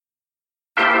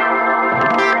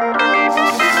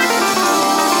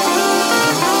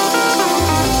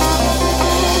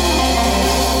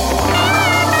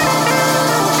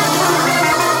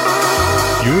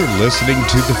listening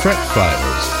to The Fret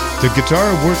Files, the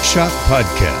Guitar Workshop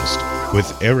podcast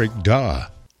with Eric Daw.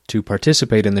 To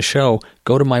participate in the show,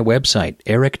 go to my website,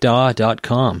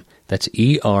 ericdaw.com. That's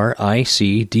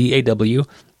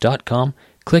ERICDAW.com.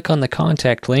 Click on the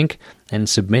contact link and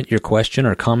submit your question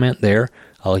or comment there.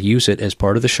 I'll use it as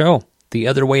part of the show. The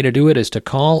other way to do it is to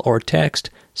call or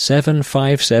text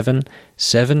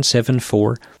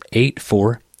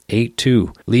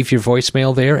 757-774-8482. Leave your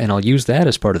voicemail there, and I'll use that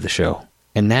as part of the show.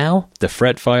 And now, the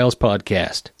Fret Files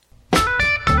podcast.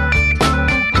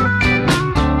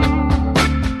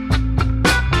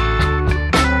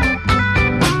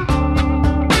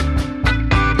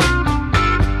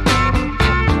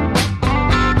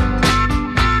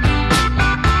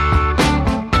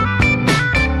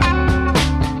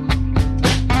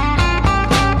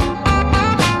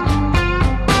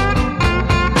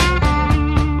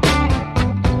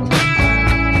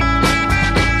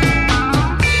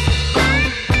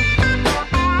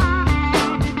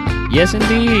 Yes,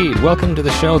 indeed. Welcome to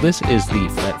the show. This is the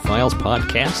Fret Files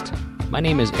podcast. My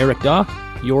name is Eric Daw,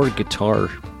 your guitar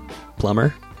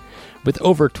plumber, with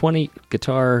over 20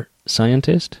 guitar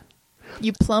scientist.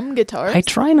 You plumb guitars? I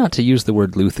try not to use the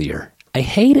word luthier. I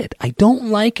hate it. I don't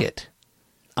like it.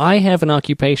 I have an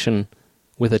occupation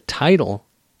with a title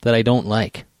that I don't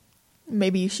like.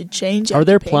 Maybe you should change. Are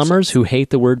there plumbers who hate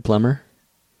the word plumber?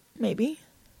 Maybe.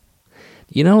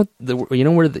 You know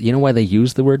why they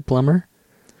use the word plumber?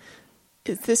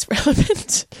 Is this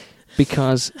relevant?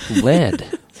 Because lead.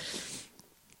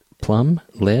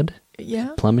 Lead?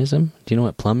 Yeah. Plumism? Do you know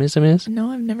what plumism is? No,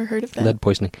 I've never heard of that. Lead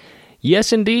poisoning.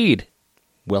 Yes, indeed.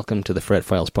 Welcome to the Fret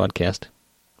Files podcast.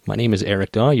 My name is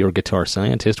Eric Daw, your guitar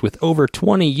scientist with over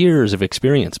 20 years of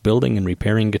experience building and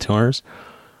repairing guitars.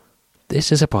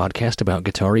 This is a podcast about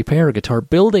guitar repair, guitar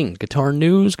building, guitar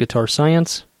news, guitar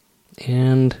science,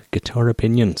 and guitar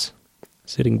opinions.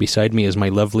 Sitting beside me is my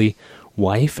lovely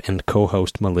wife and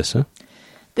co-host Melissa.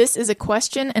 This is a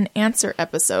question and answer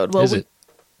episode. Is it?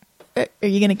 Are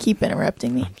you going to keep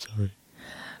interrupting me? I'm sorry.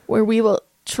 Where we will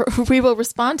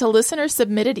respond to listener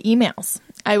submitted emails.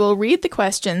 I will read the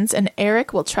questions and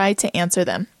Eric will try to answer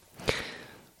them.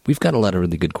 We've got a lot of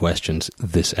really good questions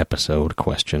this episode.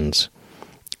 Questions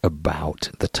about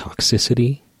the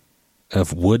toxicity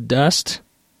of wood dust.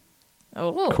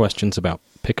 Oh. Questions about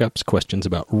pickups. Questions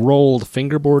about rolled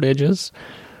fingerboard edges.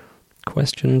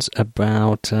 Questions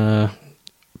about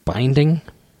binding.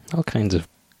 All kinds of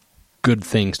good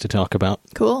things to talk about.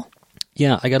 Cool.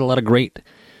 Yeah, I got a lot of great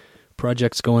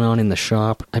projects going on in the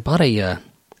shop. I bought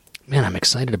I'm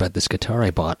excited about this guitar I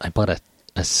bought. I bought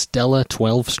a Stella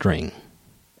 12-string,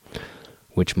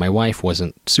 which my wife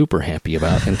wasn't super happy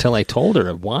about until I told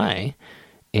her why.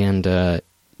 And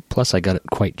plus, I got it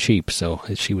quite cheap, so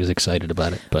she was excited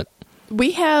about it. But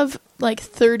we have like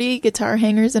 30 guitar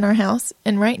hangers in our house,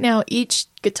 and right now each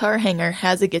guitar hanger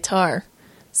has a guitar.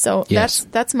 So yes.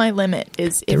 that's my limit.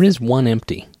 There is one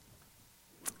empty.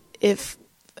 If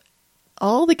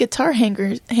all the guitar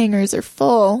hangers are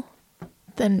full,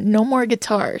 then no more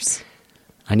guitars.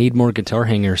 I need more guitar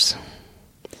hangers.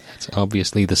 That's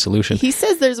obviously the solution. He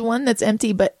says there's one that's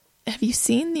empty, but have you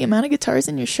seen the amount of guitars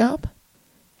in your shop?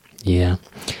 Yeah.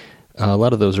 A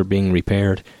lot of those are being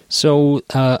repaired. So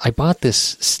I bought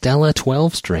this Stella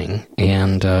 12-string,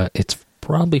 and it's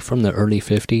probably from the early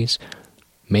 50s,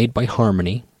 made by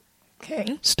Harmony.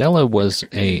 Okay. Stella was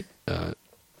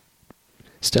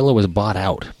bought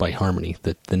out by Harmony.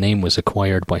 The name was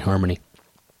acquired by Harmony.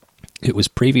 It was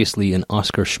previously an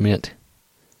Oscar Schmidt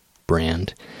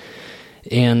brand,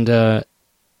 and I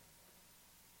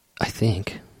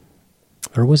think,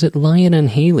 or was it Lion and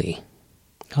Haley?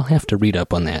 I'll have to read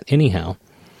up on that. Anyhow,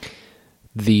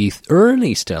 the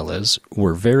early Stellas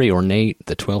were very ornate.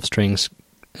 The 12 strings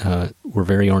were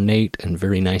very ornate and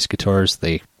very nice guitars.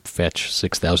 They fetch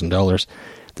 $6,000.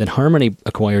 Then Harmony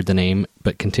acquired the name,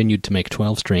 but continued to make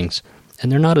 12 strings. And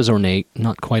they're not as ornate,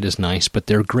 not quite as nice, but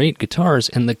they're great guitars.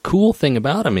 And the cool thing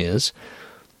about them is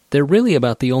they're really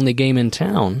about the only game in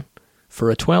town for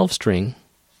a 12 string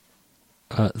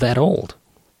that old.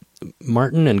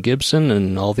 Martin and Gibson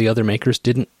and all the other makers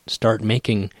didn't start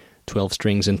making 12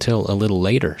 strings until a little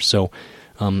later. So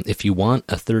if you want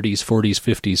a 30s, 40s,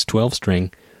 50s 12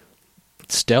 string,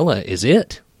 Stella is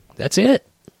it. That's it.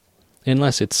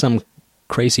 Unless it's some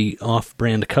crazy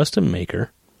off-brand custom maker.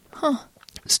 Huh.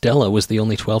 Stella was the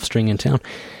only 12 string in town.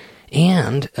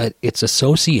 And it's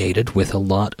associated with a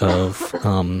lot of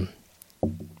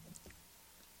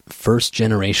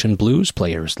first-generation blues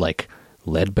players like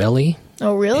Leadbelly.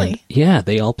 Oh, really? And, yeah,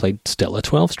 they all played Stella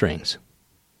 12 strings.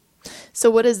 So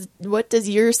what does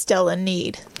your Stella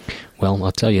need? Well,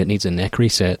 I'll tell you, it needs a neck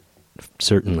reset,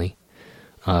 certainly.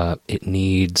 It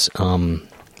needs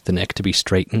the neck to be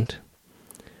straightened.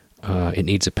 It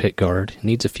needs a pick guard. It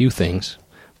needs a few things.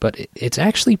 But it's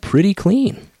actually pretty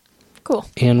clean. Cool.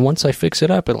 And once I fix it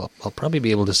up, I'll probably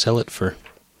be able to sell it for,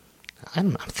 I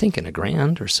don't know, I'm thinking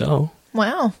 $1,000 or so.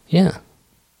 Wow. Yeah.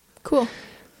 Cool.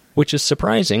 Which is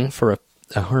surprising for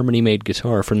a Harmony-made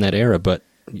guitar from that era, but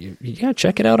yeah,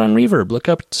 check it out on Reverb. Look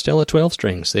up Stella 12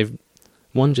 strings.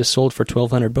 One just sold for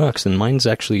 $1,200, and mine's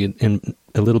actually in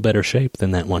a little better shape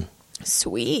than that one.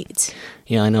 Sweet.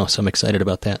 Yeah, I know, so I'm excited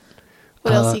about that.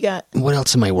 What else you got? What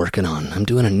else am I working on? I'm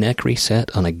doing a neck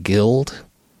reset on a Guild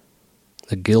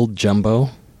Jumbo.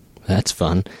 That's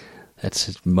fun.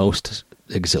 That's most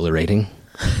exhilarating.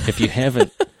 If you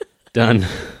haven't done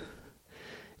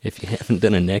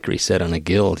a neck reset on a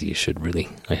Guild, you should really.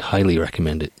 I highly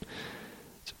recommend it.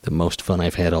 It's the most fun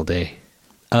I've had all day.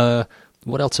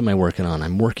 What else am I working on?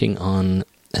 I'm working on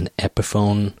an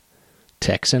Epiphone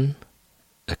Texan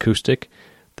acoustic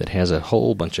that has a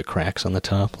whole bunch of cracks on the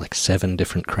top, like 7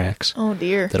 different cracks. Oh,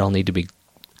 dear. That all need to be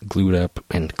glued up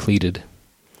and cleated.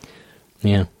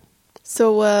 Yeah.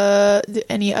 So,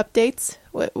 any updates?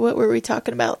 What were we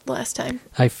talking about last time?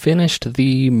 I finished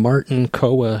the Martin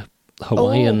Koa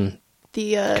Hawaiian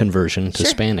conversion to sure.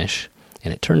 Spanish,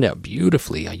 and it turned out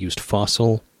beautifully. I used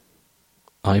fossil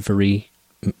ivory,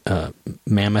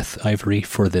 mammoth ivory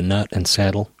for the nut and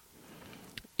saddle,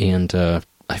 and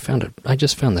I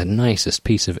just found the nicest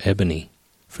piece of ebony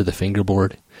for the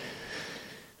fingerboard.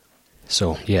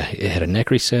 So yeah, it had a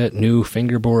neck reset, new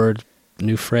fingerboard,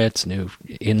 new frets, new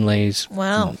inlays.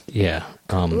 Wow. Yeah.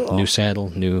 Cool. New saddle,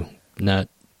 new nut.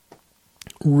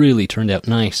 Really turned out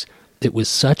nice. It was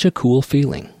such a cool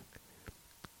feeling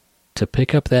to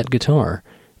pick up that guitar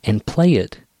and play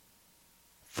it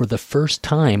for the first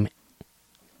time.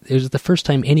 It was the first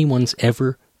time anyone's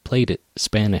ever played it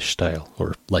Spanish style,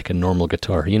 or like a normal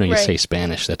guitar. You know, you Right. say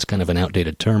Spanish, that's kind of an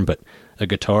outdated term, but a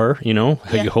guitar, you know,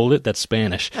 how Yeah. you hold it, that's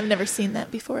Spanish. I've never seen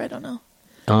that before. I don't know.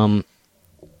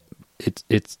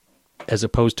 It's as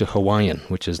opposed to Hawaiian,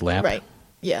 which is lap. Right.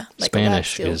 Yeah. Like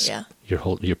Spanish a lap steel. is Yeah.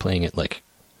 you're playing it like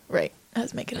Right. I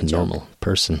was making a a joke. normal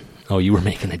person. Oh, you were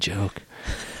making a joke.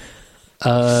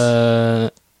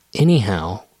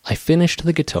 Anyhow, I finished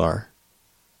the guitar,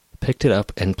 picked it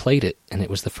up, and played it, and it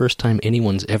was the first time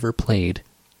anyone's ever played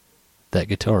that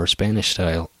guitar Spanish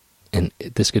style, and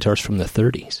this guitar's from the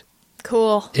 30s.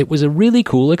 Cool. It was a really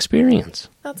cool experience.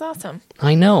 That's awesome.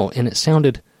 I know, and it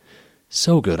sounded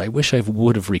so good. I wish I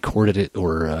would have recorded it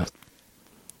or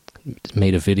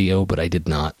made a video, but I did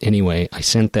not. Anyway, I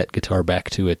sent that guitar back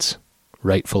to its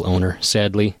rightful owner.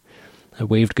 Sadly, I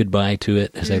waved goodbye to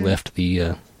it as I left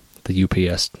the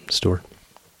UPS store.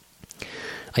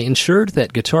 I insured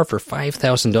that guitar for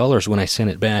 $5,000 when I sent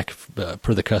it back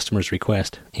per the customer's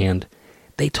request, and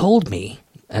they told me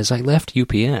as I left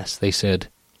UPS, they said,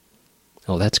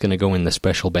 "Oh, that's going to go in the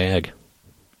special bag."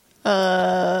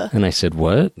 And I said,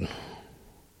 "What?"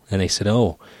 And they said,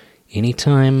 "Oh,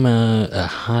 anytime a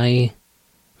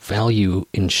high-value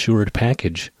insured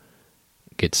package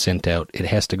gets sent out, it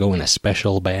has to go in a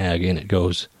special bag, and it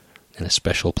goes in a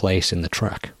special place in the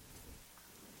truck."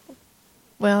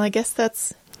 Well, I guess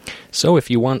that's So if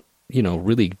you want,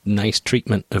 really nice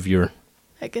treatment of your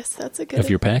a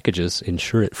good packages,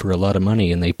 insure it for a lot of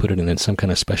money, and they put it in some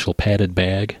kind of special padded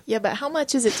bag. Yeah, but how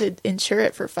much is it to insure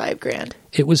it for $5,000?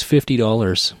 It was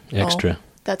 $50 extra. Oh,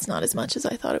 that's not as much as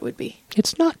I thought it would be.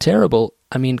 It's not terrible.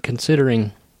 I mean,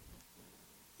 considering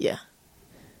Yeah.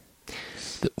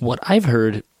 what I've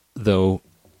heard, though,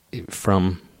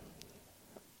 from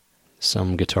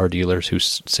some guitar dealers who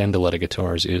send a lot of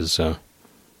guitars is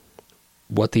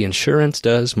what the insurance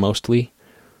does mostly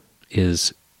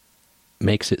is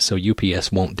makes it so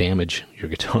UPS won't damage your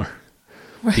guitar.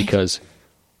 Right. Because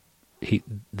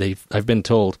I've been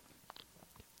told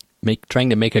trying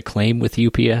to make a claim with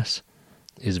UPS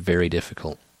is very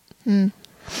difficult.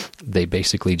 They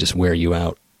basically just wear you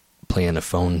out playing a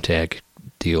phone tag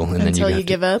deal, and Until then you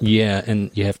give up? Yeah, and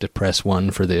you have to press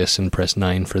 1 for this and press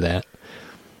 9 for that.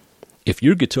 If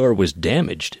your guitar was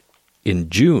damaged in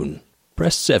June,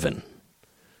 press 7.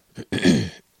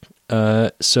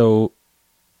 So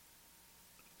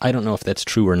I don't know if that's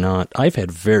true or not. I've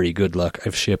had very good luck.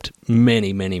 I've shipped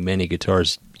many, many, many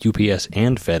guitars, UPS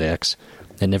and FedEx,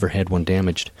 and never had one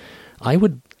damaged. I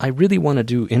really want to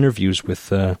do interviews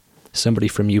with somebody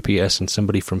from UPS and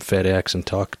somebody from FedEx and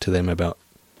talk to them about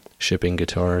shipping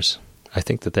guitars. I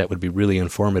think that would be really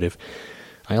informative.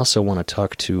 I also want to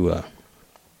talk to...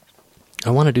 I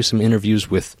want to do some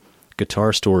interviews with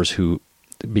guitar stores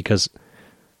because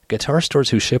guitar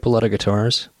stores who ship a lot of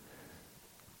guitars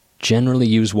generally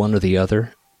use one or the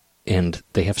other, and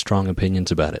they have strong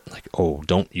opinions about it. Like, oh,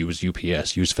 don't use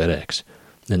UPS, use FedEx.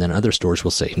 And then other stores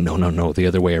will say, no, the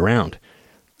other way around.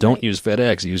 Don't use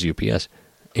FedEx, use UPS.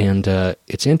 And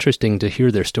it's interesting to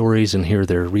hear their stories and hear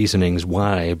their reasonings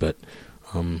why, but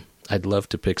I'd love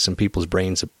to pick some people's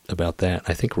brains about that.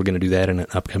 I think we're going to do that in an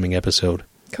upcoming episode.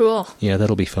 Cool. Yeah,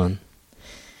 that'll be fun.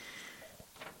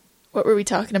 What were we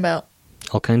talking about?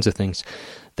 All kinds of things.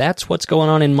 That's what's going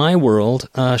on in my world.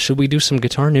 Should we do some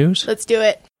guitar news? Let's do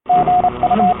it.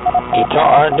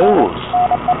 Guitar news.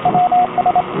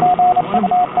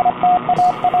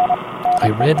 I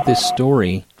read this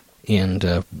story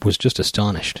and was just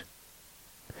astonished.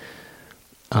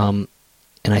 And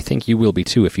I think you will be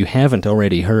too if you haven't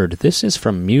already heard. This is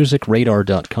from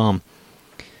musicradar.com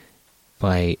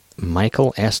by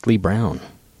Michael Astley Brown.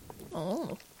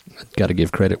 Oh. I've got to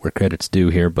give credit where credit's due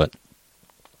here, but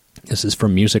this is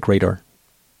from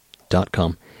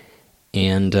musicradar.com.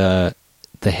 And the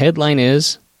headline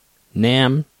is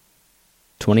NAMM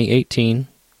 2018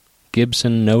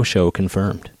 Gibson no-show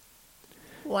confirmed.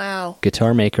 Wow.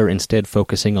 Guitar maker instead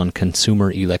focusing on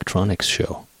consumer electronics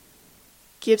show.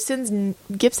 Gibson's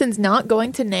not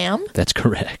going to NAMM? That's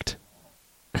correct.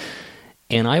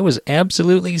 And I was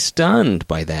absolutely stunned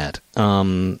by that.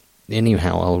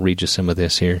 Anyhow, I'll read you some of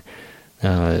this here.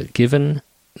 Given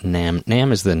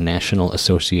NAMM is the National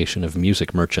Association of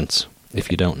Music Merchants,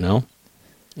 if you don't know.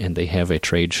 And they have a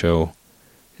trade show.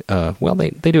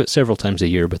 They do it several times a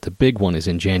year, but the big one is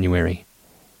in January.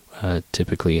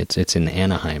 Typically, it's in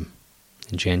Anaheim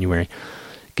in January.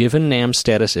 Given NAMM's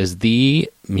status as the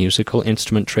musical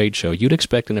instrument trade show, you'd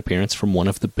expect an appearance from one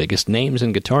of the biggest names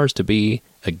in guitars to be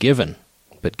a given,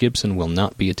 but Gibson will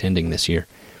not be attending this year.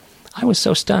 I was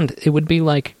so stunned. It would be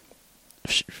like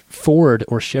Ford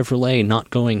or Chevrolet not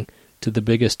going to the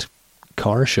biggest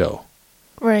car show.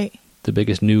 Right. The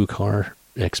biggest new car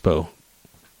expo.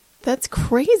 That's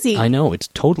crazy. I know, it's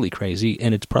totally crazy,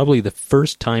 and it's probably the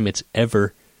first time it's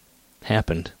ever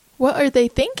happened. What are they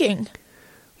thinking?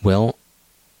 Well,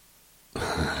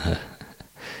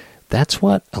 that's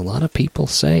what a lot of people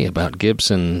say about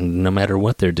Gibson, no matter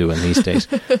what they're doing these days.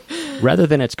 Rather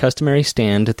than its customary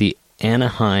stand at the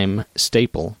Anaheim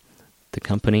Staple, the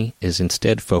company is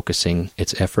instead focusing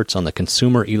its efforts on the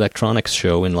Consumer Electronics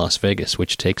Show in Las Vegas,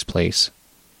 which takes place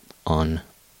on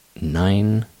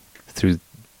 9 through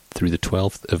the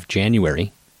 12th of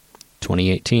January,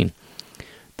 2018.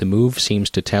 The move seems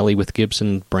to tally with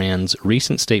Gibson brand's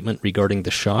recent statement regarding the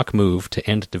shock move to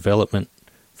end development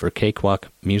for Cakewalk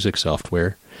music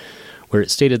software, where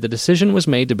it stated the decision was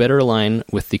made to better align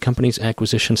with the company's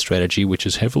acquisition strategy, which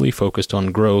is heavily focused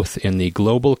on growth in the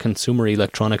global consumer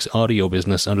electronics audio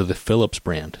business under the Philips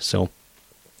brand. So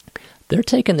they're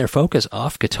taking their focus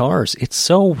off guitars. It's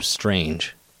so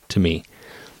strange to me.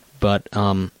 But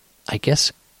I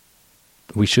guess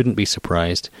we shouldn't be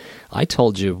surprised. I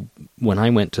told you when I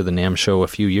went to the NAMM show a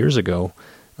few years ago,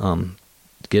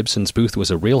 Gibson's booth was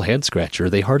a real head-scratcher.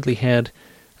 They hardly had...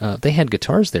 they had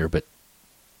guitars there, but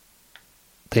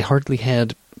they hardly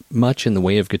had much in the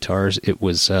way of guitars. It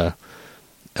was up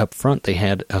front. They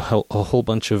had a whole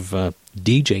bunch of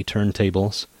DJ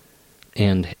turntables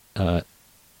and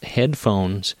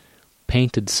headphones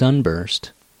painted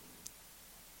sunburst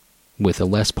with a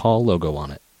Les Paul logo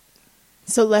on it.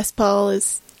 So Les Paul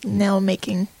is now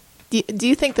making... Do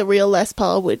you think the real Les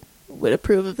Paul would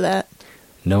approve of that?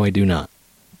 No, I do not.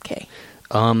 Okay.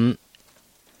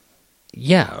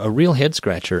 Yeah, a real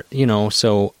head-scratcher,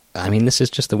 so, I mean, this is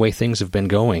just the way things have been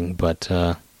going, but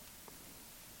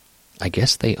I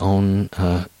guess they own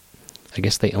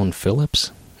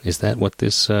Philips? Is that what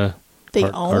this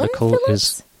article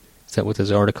is? Is that what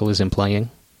this article is implying?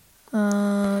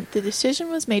 The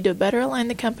decision was made to better align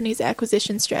the company's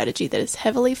acquisition strategy that is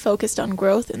heavily focused on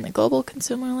growth in the global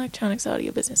consumer electronics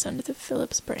audio business under the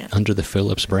Philips brand. Under the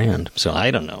Philips brand. So I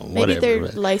don't know. Maybe whatever. they're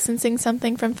licensing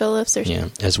something from Philips or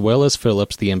something. Yeah. As well as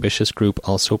Philips, the ambitious group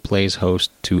also plays host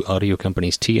to audio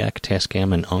companies TIAC,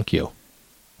 Tascam, and Onkyo.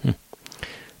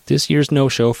 This year's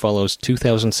no-show follows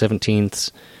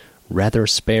 2017's rather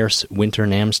sparse Winter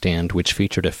NAMM stand, which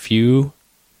featured a few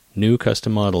new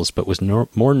custom models, but was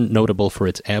more notable for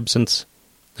its absence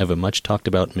of a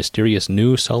much-talked-about mysterious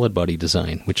new solid body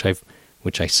design, which I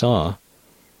saw.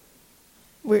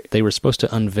 They were supposed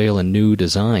to unveil a new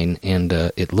design, and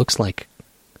it looks like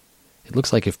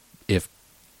if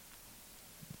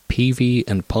Peavey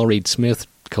and Paul Reed Smith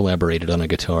collaborated on a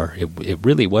guitar. It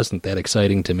really wasn't that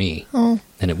exciting to me, and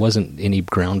it wasn't any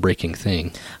groundbreaking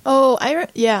thing. Oh,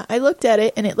 I looked at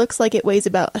it, and it looks like it weighs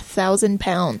about 1,000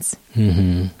 pounds.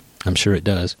 Mm-hmm. I'm sure it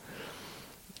does.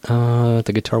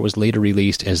 The guitar was later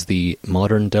released as the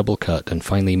Modern Double Cut and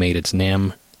finally made its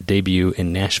NAMM debut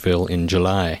in Nashville in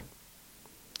July.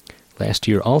 Last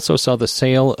year also saw the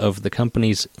sale of the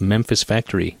company's Memphis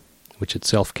factory, which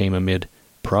itself came amid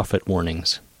profit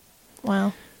warnings.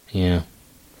 Wow. Yeah.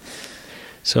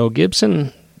 So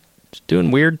Gibson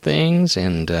doing weird things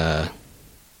and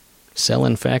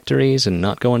selling factories and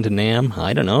not going to NAMM.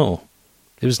 I don't know.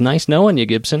 It was nice knowing you,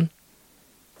 Gibson.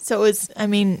 So is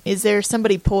there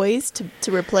somebody poised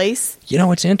to replace? You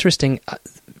know, it's interesting.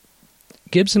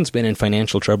 Gibson's been in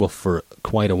financial trouble for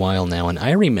quite a while now, and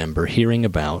I remember hearing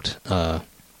about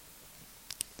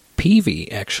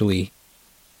Peavey actually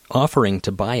offering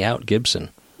to buy out Gibson.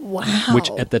 Wow. Which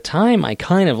at the time I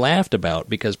kind of laughed about,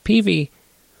 because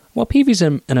Peavey's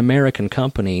an American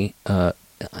company.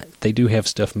 They do have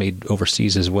stuff made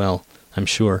overseas as well, I'm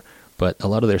sure, but a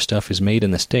lot of their stuff is made in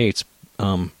the States.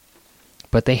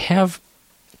 But they have,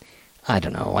 I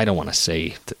don't know, I don't want to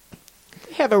say.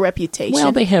 They have a reputation.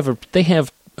 Well, they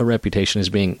have a reputation as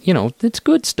being, you know, it's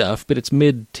good stuff, but it's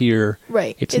mid-tier.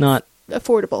 Right. It's not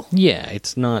affordable. Yeah,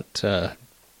 it's not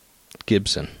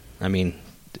Gibson. I mean,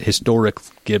 historic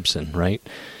Gibson, right?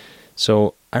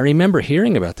 So I remember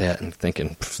hearing about that and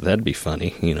thinking, that'd be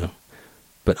funny, you know.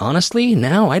 But honestly,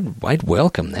 now I'd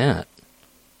welcome that.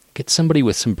 Get somebody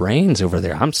with some brains over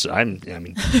there. I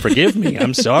mean, forgive me.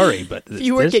 I'm sorry, but if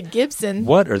you work at Gibson,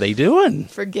 what are they doing?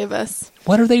 Forgive us.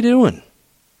 What are they doing?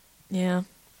 Yeah.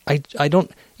 I don't.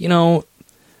 You know,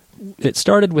 it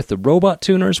started with the robot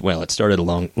tuners. Well, it started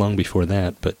long before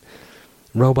that, but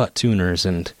robot tuners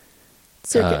and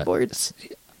circuit boards.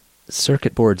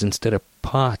 Circuit boards instead of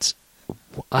pots.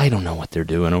 I don't know what they're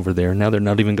doing over there. Now they're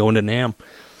not even going to NAMM.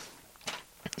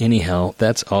 Anyhow,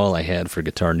 that's all I had for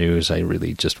Guitar News. I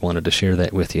really just wanted to share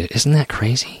that with you. Isn't that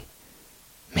crazy?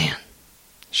 Man.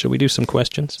 Should we do some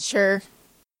questions? Sure.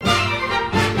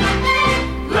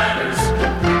 Letters.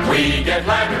 We get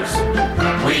letters.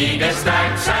 We get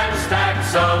stacks and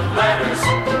stacks of letters.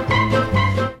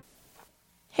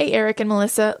 Hey, Eric and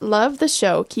Melissa. Love the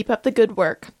show. Keep up the good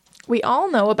work. We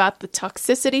all know about the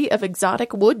toxicity of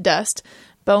exotic wood dust,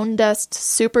 bone dust,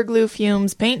 superglue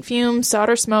fumes, paint fumes,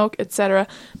 solder smoke, etc.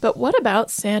 But what about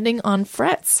sanding on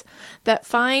frets? That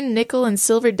fine nickel and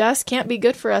silver dust can't be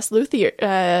good for us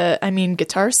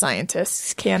guitar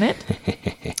scientists, can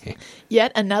it?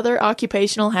 Yet another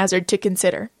occupational hazard to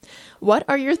consider. What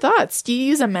are your thoughts? Do you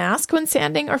use a mask when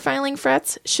sanding or filing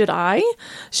frets? Should I?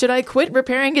 Should I quit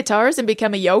repairing guitars and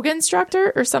become a yoga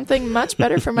instructor or something much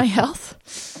better for my health?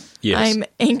 Yes. I'm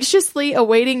anxiously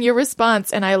awaiting your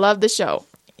response, and I love the show.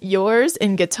 Yours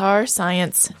in Guitar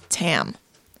Science, Tam.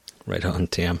 Right on,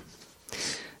 Tam.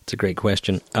 It's a great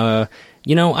question.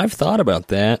 You know, I've thought about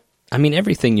that. I mean,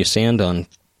 everything you sand on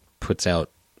puts out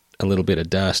a little bit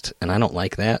of dust, and I don't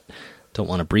like that. Don't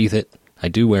want to breathe it. I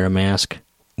do wear a mask.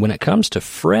 When it comes to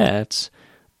frets,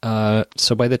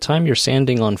 so by the time you're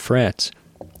sanding on frets,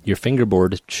 your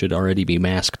fingerboard should already be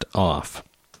masked off.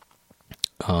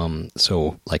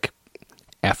 So, like,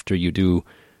 after you do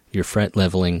your fret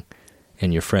leveling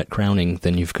and your fret crowning,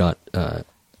 then you've got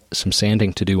some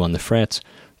sanding to do on the frets,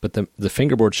 but the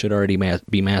fingerboard should already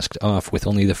be masked off with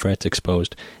only the frets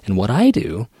exposed. And what I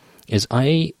do is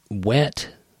I wet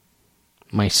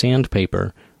my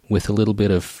sandpaper with a little bit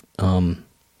of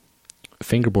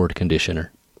fingerboard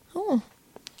conditioner. Oh.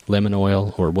 Lemon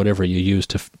oil or whatever you use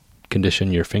to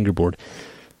condition your fingerboard.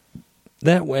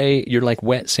 That way, you're like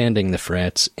wet sanding the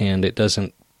frets, and it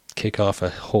doesn't kick off a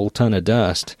whole ton of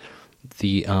dust.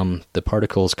 The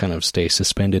particles kind of stay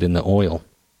suspended in the oil.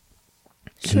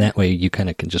 Sure. And that way, you kind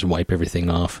of can just wipe everything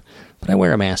off. But I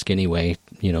wear a mask anyway,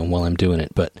 you know, while I'm doing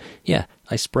it. But yeah,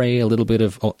 I spray a little bit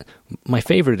of. My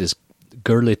favorite is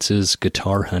Görlitz's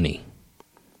Guitar Honey.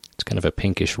 It's kind of a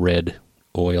pinkish red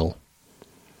oil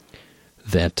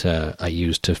that I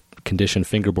use to condition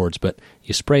fingerboards. But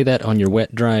you spray that on your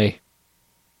wet, dry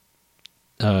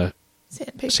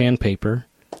sandpaper.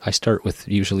 I start with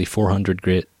usually 400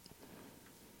 grit,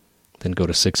 then go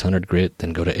to 600 grit,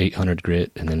 then go to 800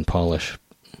 grit, and then polish.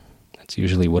 That's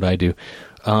usually what I do.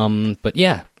 But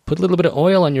yeah, put a little bit of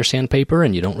oil on your sandpaper,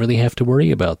 and you don't really have to worry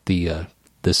about the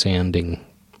sanding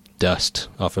dust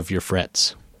off of your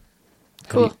frets.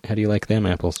 Cool. How do you like them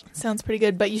apples? Sounds pretty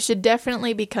good, but you should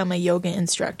definitely become a yoga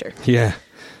instructor. Yeah.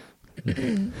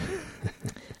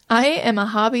 I am a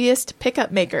hobbyist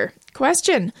pickup maker.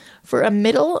 Question. For a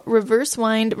middle reverse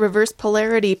wind reverse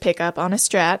polarity pickup on a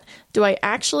Strat, do I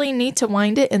actually need to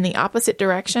wind it in the opposite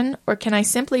direction, or can I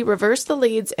simply reverse the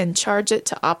leads and charge it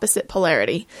to opposite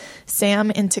polarity?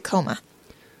 Sam in Tacoma.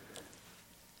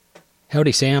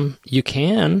 Howdy, Sam. You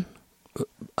can.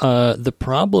 The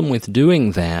problem with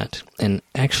doing that, and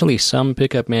actually some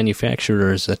pickup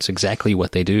manufacturers, that's exactly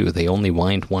what they do. They only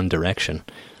wind one direction.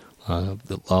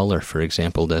 The Lawler, for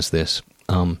example, does this.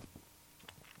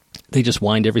 They just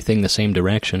wind everything the same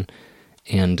direction,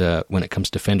 and when it comes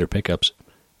to Fender pickups,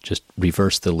 just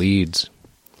reverse the leads.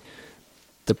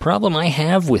 The problem I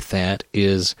have with that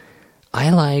is I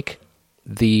like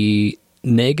the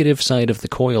negative side of the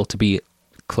coil to be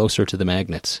closer to the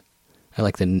magnets. I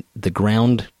like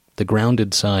the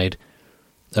grounded side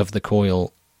of the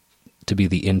coil to be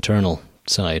the internal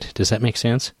side. Does that make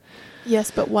sense? Yes,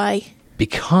 but why?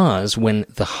 Because when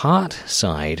the hot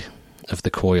side of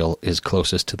the coil is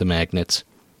closest to the magnets,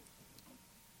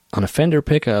 on a Fender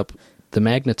pickup, the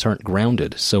magnets aren't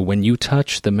grounded. So when you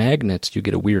touch the magnets, you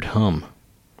get a weird hum.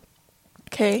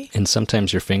 Okay. And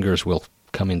sometimes your fingers will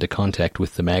come into contact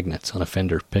with the magnets on a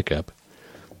Fender pickup,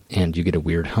 and you get a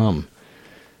weird hum.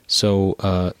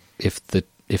 So if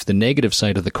the negative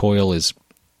side of the coil is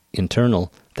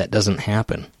internal, that doesn't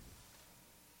happen.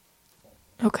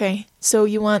 Okay. So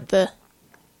you want the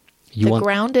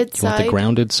grounded side? You want the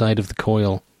grounded side of the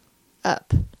coil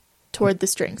up toward the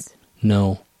strings.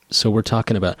 No. So we're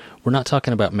not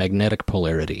talking about magnetic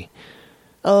polarity.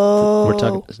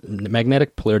 Oh.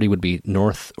 Magnetic polarity would be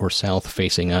north or south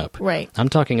facing up. Right. I'm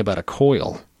talking about a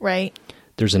coil. Right.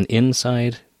 There's an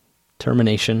inside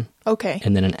termination. Okay.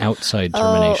 And then an outside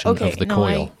termination of the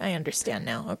coil. I understand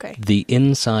now. Okay. The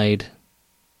inside,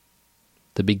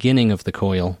 the beginning of the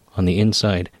coil on the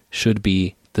inside should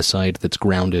be the side that's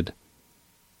grounded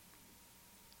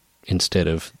instead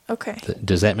of... Okay.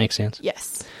 Does that make sense?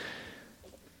 Yes.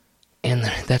 And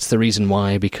that's the reason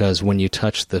why, because when you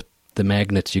touch the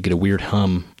magnets, you get a weird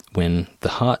hum when the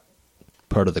hot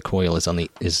part of the coil is on the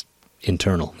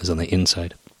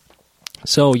inside.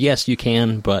 So yes, you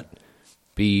can, but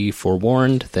be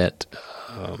forewarned that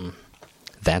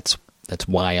that's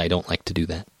why I don't like to do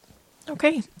that.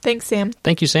 Okay. Thanks, Sam.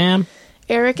 Thank you, Sam.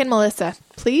 Eric and Melissa,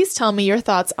 please tell me your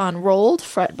thoughts on rolled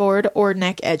fretboard or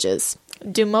neck edges.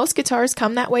 Do most guitars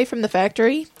come that way from the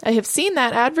factory? I have seen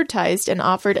that advertised and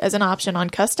offered as an option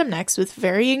on custom necks with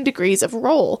varying degrees of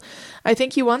roll. I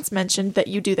think you once mentioned that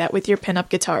you do that with your pinup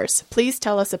guitars. Please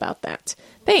tell us about that.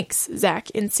 Thanks,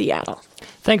 Zach in Seattle.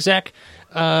 Thanks, Zach.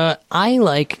 I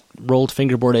like rolled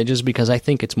fingerboard edges because I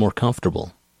think it's more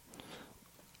comfortable.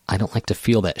 I don't like to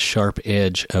feel that sharp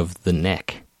edge of the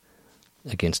neck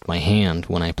against my hand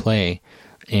when I play.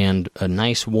 And a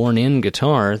nice worn-in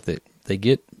guitar, that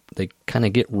they kind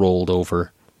of get rolled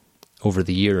over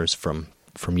the years from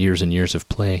years and years of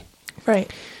play.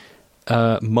 Right.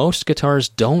 Most guitars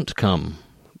don't come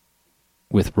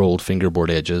with rolled fingerboard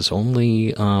edges.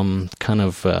 Only kind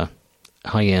of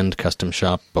high-end custom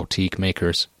shop boutique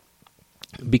makers,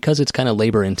 because it's kind of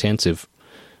labor-intensive,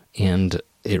 and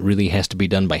it really has to be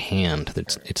done by hand.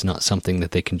 It's not something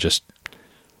that they can just,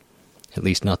 at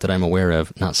least not that I'm aware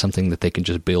of, not something that they can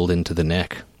just build into the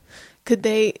neck.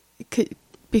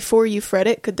 Before you fret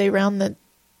it, could they round the...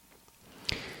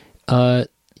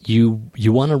 You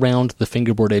want to round the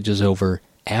fingerboard edges over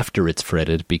after it's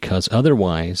fretted, because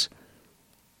otherwise,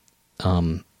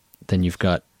 then you've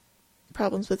got...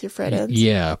 problems with your fret ends?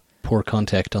 Yeah, poor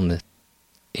contact on the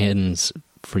ends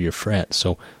for your fret.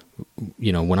 So,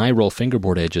 when I roll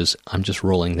fingerboard edges, I'm just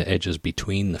rolling the edges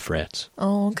between the frets.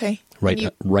 Oh, okay.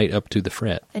 Right up to the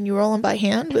fret. And you roll them by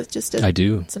hand with just I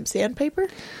do. Some sandpaper?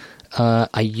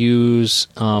 I use,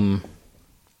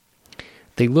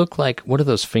 they look like, what are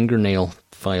those fingernail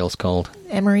files called?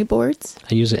 Emery boards?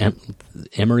 I use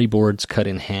emery boards cut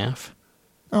in half.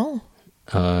 Oh.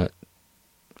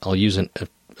 I'll use a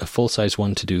full-size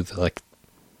one to do the,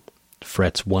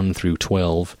 frets 1 through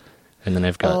 12, and then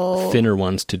I've got thinner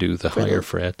ones to do the higher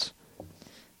frets.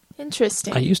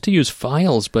 Interesting. I used to use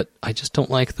files, but I just don't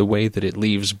like the way that it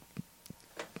leaves,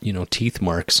 teeth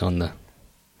marks on the...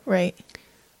 Right.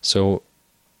 So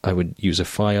I would use a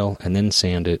file and then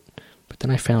sand it. But then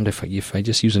I found if I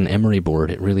just use an emery board,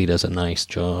 it really does a nice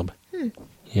job.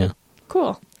 Yeah.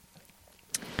 Cool.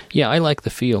 Yeah, I like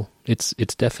the feel. It's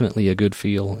definitely a good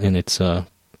feel, and it's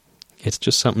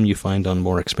just something you find on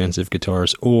more expensive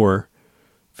guitars or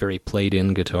very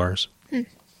played-in guitars.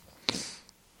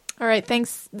 All right,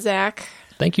 thanks, Zach.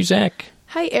 Thank you, Zach.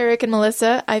 Hi, Eric and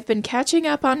Melissa. I've been catching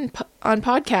up on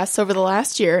podcasts over the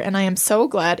last year, and I am so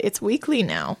glad it's weekly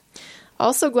now.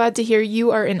 Also glad to hear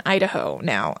you are in Idaho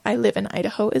now. I live in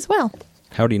Idaho as well.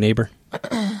 Howdy, neighbor.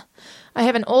 I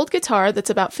have an old guitar that's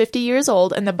about 50 years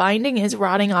old, and the binding is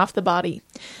rotting off the body.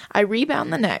 I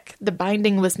rebound the neck. The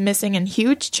binding was missing in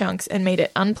huge chunks and made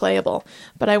it unplayable,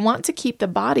 but I want to keep the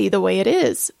body the way it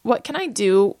is. What can I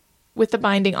do with the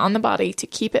binding on the body to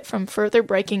keep it from further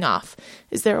breaking off?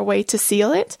 Is there a way to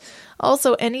seal it?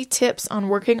 Also, any tips on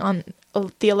working on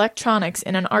the electronics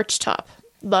in an arch top?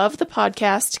 Love the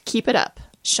podcast. Keep it up.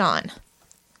 Sean.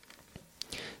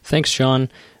 Thanks, Sean.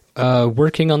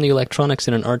 Working on the electronics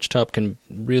in an archtop can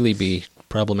really be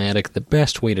problematic. The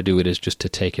best way to do it is just to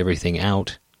take everything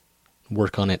out,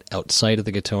 work on it outside of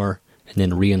the guitar, and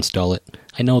then reinstall it.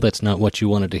 I know that's not what you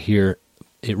wanted to hear.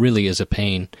 It really is a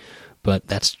pain, but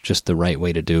that's just the right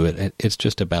way to do it. It's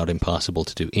just about impossible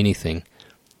to do anything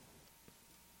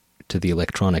to the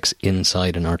electronics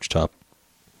inside an archtop.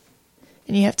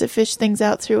 And you have to fish things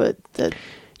out through it.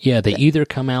 They either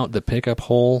come out the pickup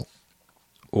hole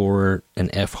or an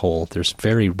F-hole. There's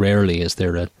very rarely is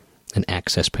there an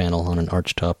access panel on an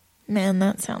archtop. Man,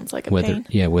 that sounds like a pain.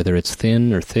 Yeah, whether it's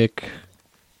thin or thick.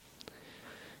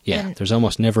 Yeah, And- there's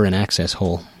almost never an access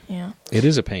hole. Yeah. It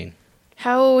is a pain.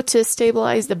 How to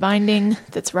stabilize the binding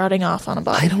that's rotting off on a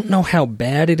body? I don't know how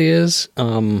bad it is.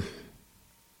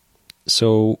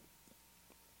 So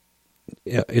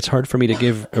it's hard for me to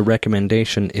give a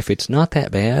recommendation. If it's not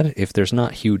that bad, if there's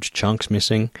not huge chunks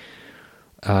missing,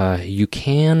 you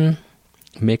can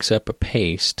mix up a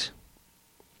paste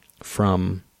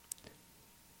from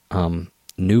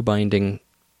new binding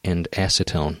and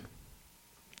acetone.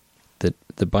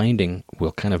 The binding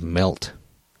will kind of melt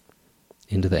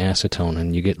into the acetone,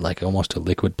 and you get like almost a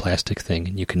liquid plastic thing,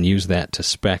 and you can use that to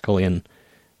spackle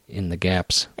in the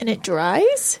gaps. And it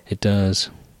dries? It does.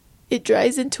 It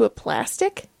dries into a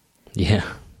plastic?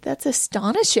 Yeah. That's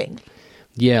astonishing.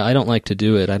 Yeah, I don't like to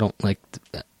do it. I don't like.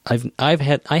 I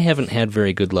haven't had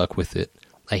very good luck with it.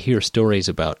 I hear stories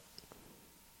about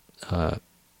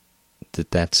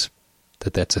that's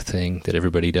a thing that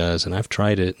everybody does, and I've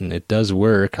tried it, and it does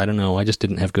work. I don't know. I just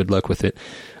didn't have good luck with it.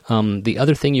 The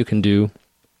other thing you can do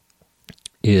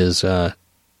is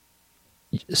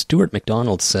Stuart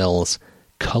McDonald sells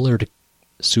colored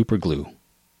super glue.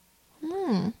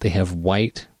 They have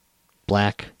white,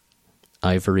 black,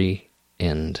 ivory,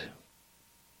 and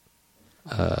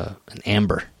an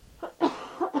amber.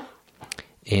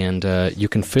 And you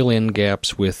can fill in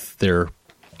gaps with their,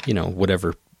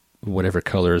 whatever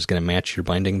color is going to match your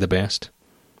binding the best.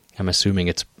 I'm assuming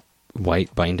it's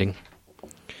white binding.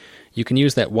 You can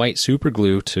use that white super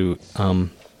glue to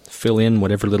fill in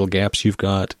whatever little gaps you've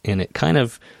got, and it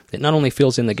not only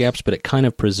fills in the gaps, but it kind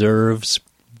of preserves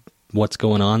what's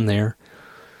going on there.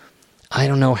 I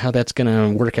don't know how that's going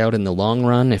to work out in the long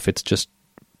run, if it's just,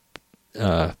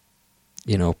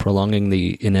 prolonging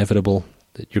the inevitable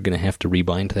that you're going to have to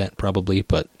rebind that probably,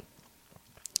 but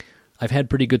I've had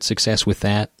pretty good success with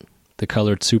that, the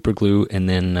colored super glue, and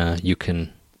then you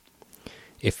can,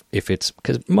 if it's,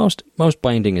 because most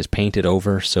binding is painted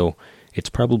over, so it's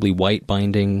probably white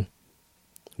binding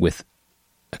with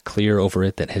a clear over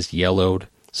it that has yellowed.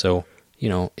 So,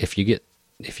 if you get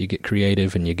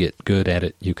creative and you get good at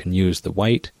it, you can use the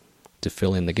white to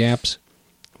fill in the gaps.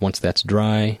 Once that's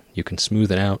dry, you can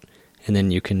smooth it out, and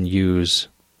then you can use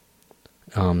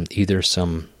either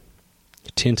some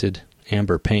tinted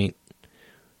amber paint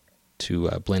to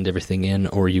blend everything in,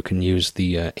 or you can use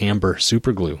the amber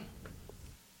super glue,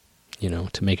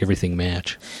 to make everything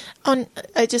match.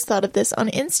 I just thought of this. On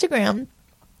Instagram,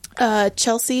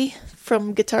 Chelsea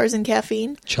from Guitars and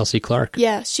Caffeine. Chelsea Clark.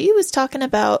 Yeah, she was talking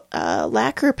about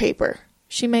lacquer paper.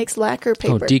 She makes lacquer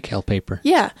paper. Oh, decal paper.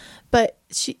 Yeah, but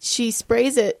she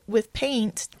sprays it with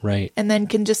paint. Right. And then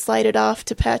can just slide it off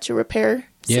to patch or repair.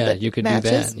 So Yeah, that you could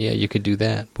matches. do that. Yeah, you could do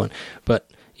that. But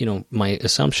my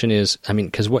assumption is,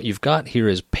 because what you've got here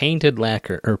is painted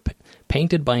lacquer, or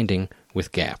painted binding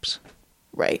with gaps.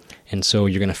 Right. And so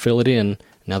you're going to fill it in.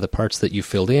 Now the parts that you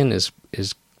filled in is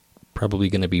probably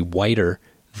going to be whiter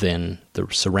than the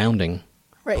surrounding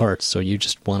parts. So you're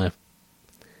just going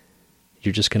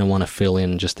to want to fill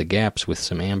in just the gaps with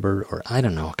some amber, or I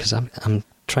don't know, because I'm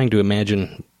trying to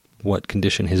imagine what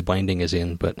condition his binding is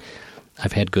in, but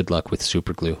I've had good luck with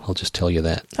super glue. I'll just tell you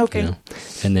that. Okay.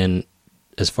 And then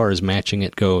as far as matching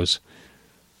it goes,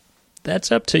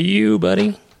 that's up to you,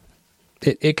 buddy.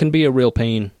 It can be a real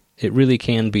pain. It really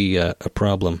can be a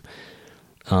problem.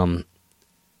 I'm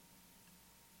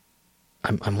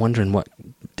wondering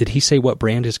did he say what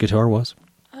brand his guitar was?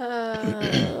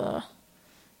 An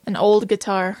old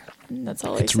guitar. That's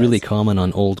all It's he really says. common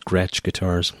on old Gretsch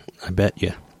guitars. I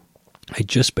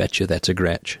just bet you that's a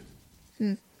Gretsch.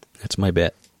 That's my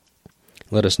bet.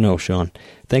 Let us know, Sean.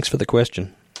 Thanks for the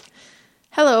question.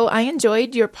 Hello, I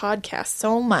enjoyed your podcast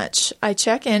so much. I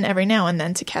check in every now and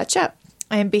then to catch up.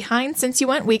 I am behind since you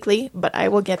went weekly, but I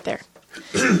will get there.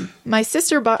 My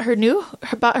sister bought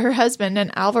her husband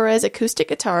an Alvarez acoustic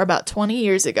guitar about 20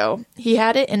 years ago. He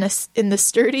had it in the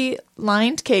sturdy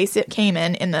lined case it came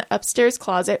in the upstairs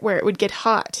closet where it would get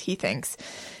hot, he thinks.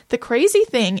 The crazy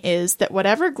thing is that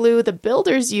whatever glue the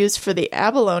builders used for the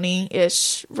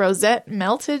abalone-ish rosette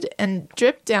melted and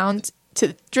dripped down to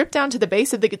the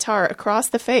base of the guitar across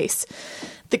the face.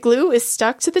 The glue is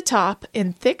stuck to the top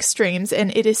in thick streams,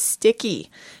 and it is sticky.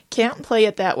 Can't play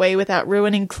it that way without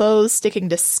ruining clothes, sticking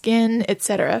to skin,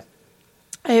 etc.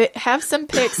 I have some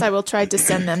pics. I will try to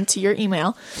send them to your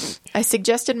email. I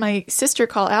suggested my sister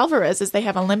call Alvarez as they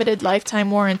have a limited lifetime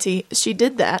warranty. She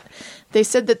did that. They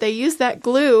said that they used that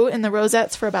glue in the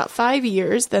rosettes for about 5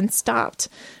 years, then stopped.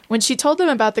 When she told them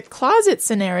about the closet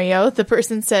scenario, the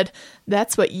person said,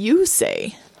 "That's what you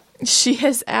say." She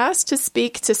has asked to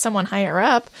speak to someone higher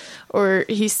up, or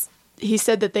he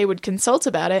said that they would consult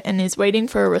about it and is waiting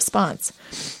for a response.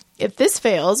 If this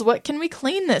fails, what can we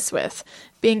clean this with?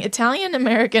 Being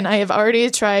Italian-American, I have already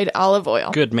tried olive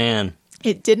oil. Good man.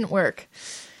 It didn't work.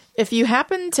 If you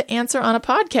happen to answer on a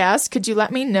podcast, could you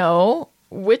let me know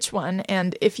which one?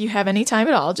 And if you have any time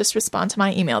at all, just respond to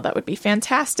my email. That would be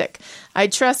fantastic. I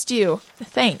trust you.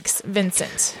 Thanks,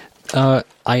 Vincent.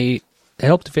 I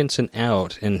helped Vincent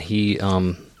out, and he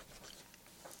got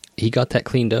that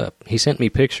cleaned up. He sent me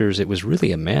pictures. It was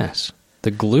really a mess.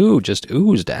 The glue just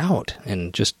oozed out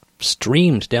and just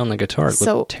streamed down the guitar. It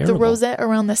looked terrible. The rosette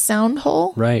around the sound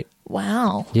hole? Right.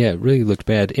 Wow. Yeah, it really looked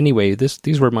bad. Anyway,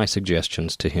 these were my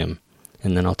suggestions to him,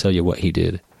 and then I'll tell you what he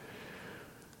did.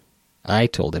 I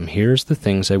told him, here's the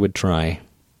things I would try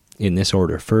in this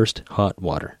order. First, hot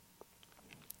water.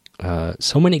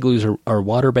 So many glues are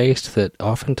water-based that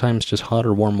oftentimes just hot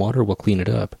or warm water will clean it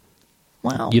up.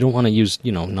 Wow. You don't want to use,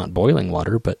 not boiling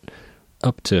water, but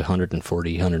up to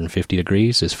 140, 150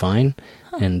 degrees is fine,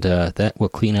 and that will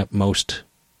clean up most...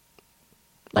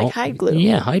 Like hide glue.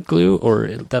 Yeah, hide glue, or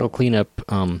that'll clean up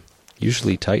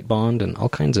usually Titebond and all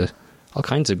kinds of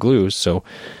glues. So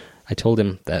I told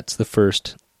him that's the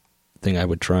first thing I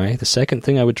would try. The second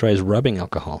thing I would try is rubbing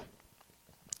alcohol.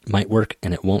 Might work,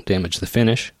 and it won't damage the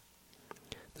finish.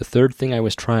 The third thing I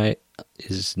would try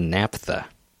is naphtha.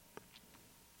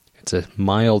 It's a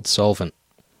mild solvent.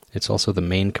 It's also the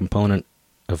main component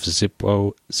of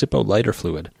Zippo lighter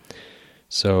fluid.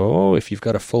 So if you've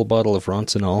got a full bottle of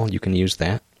Roncinol, you can use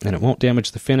that, and it won't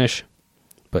damage the finish,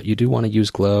 but you do want to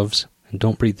use gloves, and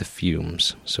don't breathe the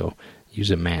fumes, so use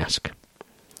a mask.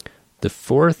 The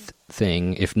fourth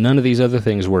thing, if none of these other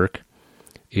things work,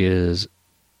 is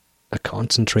a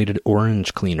concentrated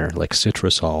orange cleaner like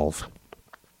Citrusolve.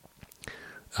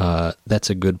 That's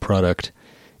a good product,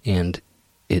 and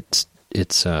it's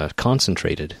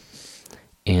concentrated,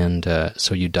 and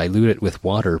so you dilute it with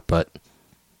water, but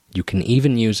you can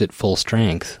even use it full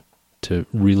strength to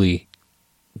really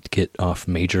get off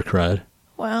major crud.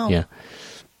 Wow. Yeah.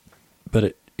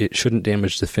 But it shouldn't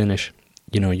damage the finish.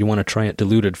 You want to try it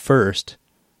diluted first,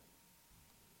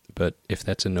 but if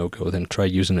that's a no-go, then try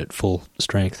using it full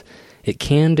strength. It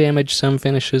can damage some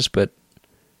finishes, but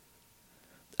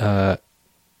that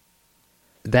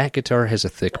guitar has a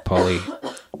thick poly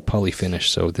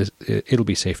finish, so it'll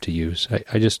be safe to use.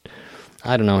 I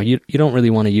don't know. You don't really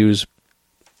want to use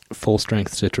full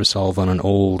strength Citrusolve on an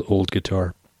old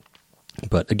guitar.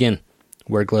 But again,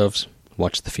 wear gloves,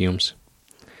 watch the fumes.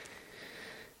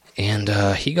 And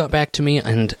he got back to me,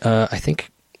 and I think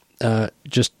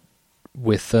just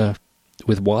with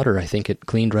water, I think it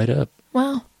cleaned right up.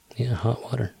 Wow. Yeah, hot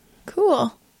water.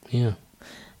 Cool. Yeah.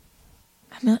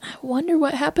 I wonder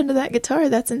what happened to that guitar.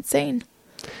 That's insane.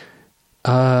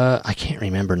 I can't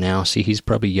remember now. See, he's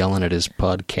probably yelling at his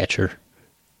podcatcher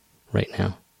right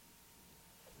now.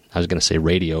 I was going to say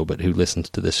radio, but who listens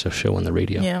to this show on the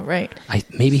radio? Yeah, right.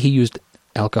 Maybe he used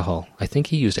alcohol. I think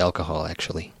he used alcohol,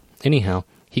 actually. Anyhow,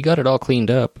 he got it all cleaned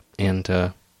up, and,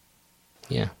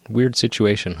 yeah, weird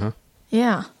situation, huh?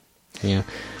 Yeah. Yeah.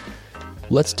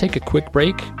 Let's take a quick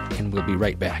break, and we'll be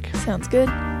right back. Sounds good.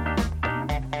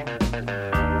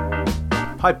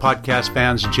 Hi, podcast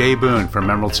fans. Jay Boone from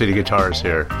Emerald City Guitars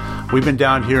here. We've been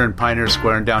down here in Pioneer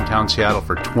Square in downtown Seattle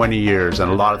for 20 years,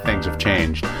 and a lot of things have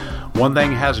changed. One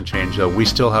thing hasn't changed, though. We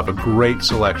still have a great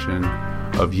selection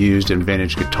of used and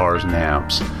vintage guitars and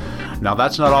amps. Now,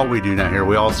 that's not all we do down here.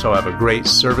 We also have a great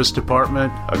service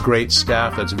department, a great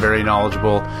staff that's very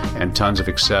knowledgeable, and tons of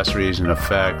accessories and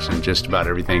effects and just about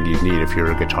everything you need if you're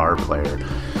a guitar player.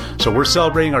 So we're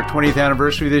celebrating our 20th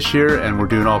anniversary this year, and we're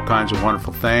doing all kinds of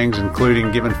wonderful things,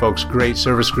 including giving folks great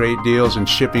service, great deals, and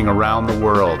shipping around the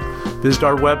world. Visit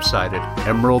our website at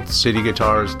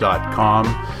emeraldcityguitars.com,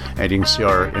 and you can see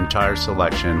our entire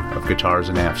selection of guitars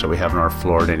and amps that we have on our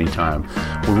floor at any time.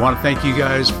 We want to thank you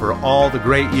guys for all the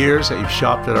great years that you've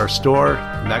shopped at our store,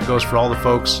 and that goes for all the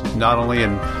folks not only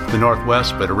in the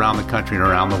Northwest, but around the country and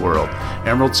around the world.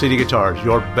 Emerald City Guitars,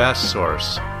 your best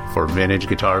source for vintage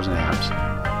guitars and amps.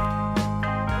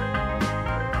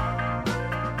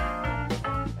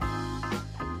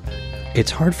 It's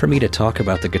hard for me to talk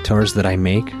about the guitars that I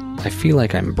make. I feel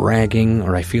like I'm bragging,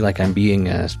 or I feel like I'm being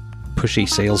a pushy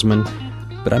salesman,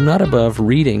 but I'm not above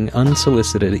reading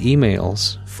unsolicited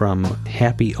emails from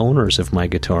happy owners of my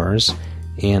guitars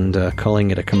and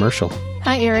calling it a commercial.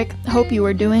 Hi, Eric. Hope you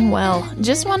are doing well.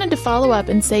 Just wanted to follow up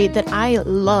and say that I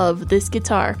love this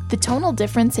guitar. The tonal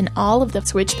difference in all of the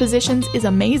switch positions is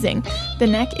amazing. The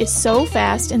neck is so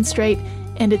fast and straight,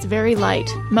 and it's very light.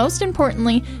 Most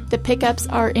importantly, the pickups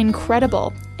are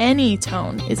incredible. Any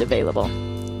tone is available.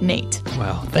 Nate.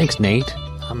 Wow, thanks, Nate.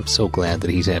 I'm so glad that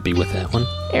he's happy with that one.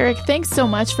 Eric, thanks so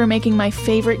much for making my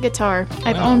favorite guitar.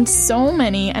 I've owned so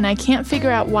many, and I can't figure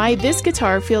out why this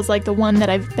guitar feels like the one that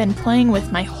I've been playing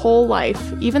with my whole life,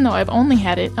 even though I've only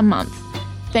had it a month.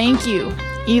 Thank you,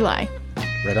 Eli.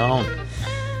 Right on.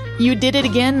 You did it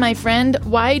again, my friend.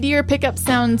 Why do your pickups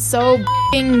sound so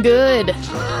f***ing good?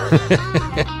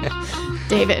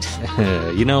 David.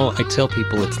 I tell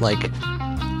people it's like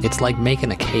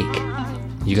making a cake.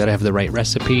 You gotta have the right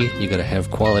recipe, you gotta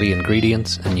have quality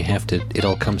ingredients, and it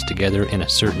all comes together in a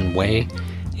certain way.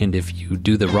 And if you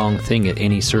do the wrong thing at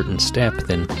any certain step,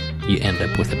 then you end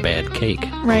up with a bad cake.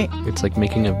 Right. It's like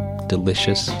making a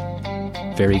delicious,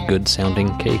 very good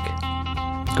sounding cake.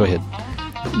 Go ahead.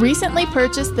 Recently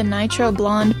purchased the Nitro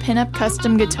Blonde pinup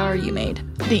custom guitar you made.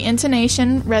 The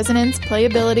intonation, resonance,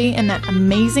 playability, and that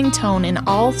amazing tone in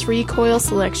all 3 coil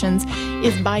selections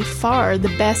is by far the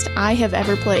best I have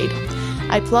ever played.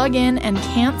 I plug in and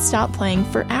can't stop playing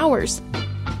for hours.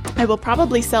 I will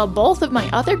probably sell both of my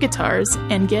other guitars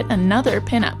and get another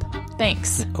pinup.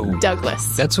 Thanks,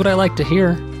 Douglas. That's what I like to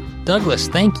hear. Douglas,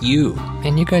 thank you.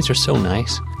 And you guys are so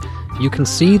nice. You can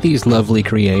see these lovely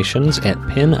creations at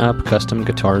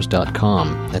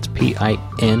pinupcustomguitars.com. That's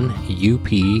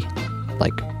P-I-N-U-P,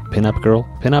 like pinup girl,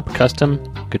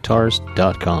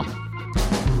 pinupcustomguitars.com.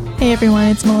 Hey everyone,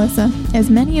 it's Melissa. As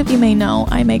many of you may know,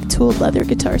 I make tooled leather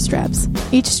guitar straps.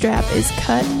 Each strap is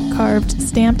cut, carved,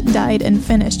 stamped, dyed, and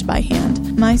finished by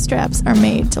hand. My straps are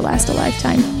made to last a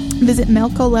lifetime. Visit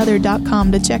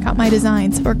melcoleather.com to check out my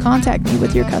designs or contact me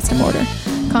with your custom order.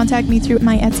 Contact me through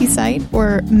my Etsy site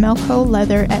or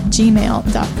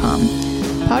melcoleather@gmail.com.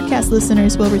 Podcast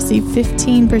listeners will receive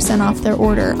 15% off their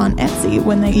order on Etsy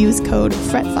when they use code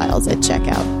FRETFILES at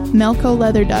checkout.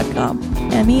 melcoleather.com.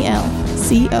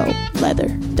 MELCO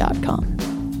leather.com.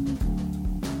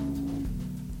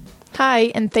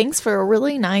 Hi, and thanks for a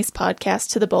really nice podcast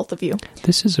to the both of you.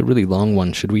 This is a really long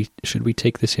one. Should we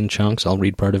take this in chunks? I'll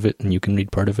read part of it, and you can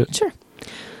read part of it. Sure.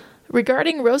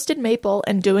 Regarding roasted maple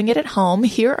and doing it at home,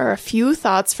 here are a few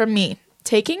thoughts from me.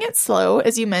 Taking it slow,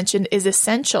 as you mentioned, is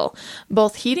essential,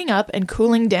 both heating up and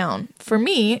cooling down. For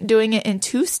me, doing it in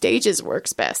 2 stages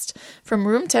works best. From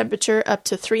room temperature up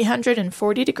to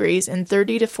 340 degrees in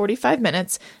 30 to 45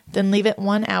 minutes, then leave it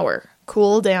 1 hour.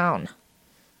 Cool down.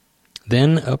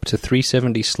 Then up to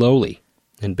 370 slowly,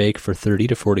 and bake for 30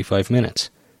 to 45 minutes.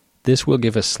 This will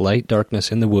give a slight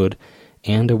darkness in the wood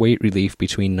and a weight relief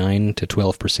between 9 to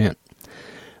 12%.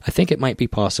 I think it might be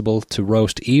possible to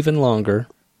roast even longer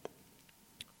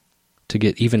to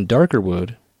get even darker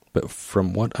wood, but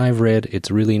from what I've read,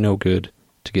 it's really no good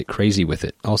to get crazy with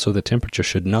it. Also, the temperature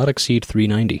should not exceed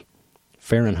 390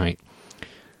 Fahrenheit.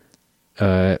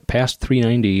 Past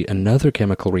 390, another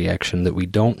chemical reaction that we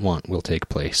don't want will take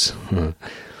place.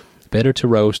 Better to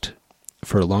roast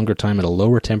for a longer time at a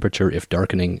lower temperature if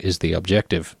darkening is the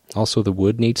objective. Also, the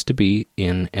wood needs to be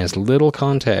in as little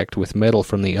contact with metal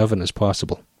from the oven as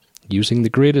possible. Using the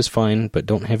grid is fine, but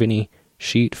don't have any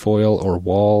sheet, foil, or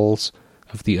walls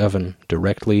of the oven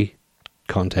directly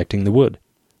contacting the wood.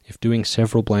 If doing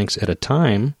several blanks at a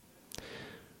time,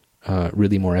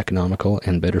 really more economical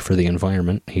and better for the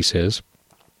environment, he says.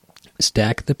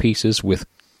 Stack the pieces with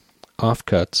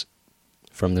offcuts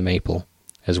from the maple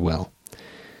as well.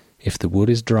 If the wood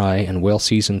is dry and well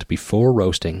seasoned before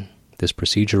roasting, this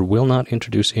procedure will not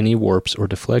introduce any warps or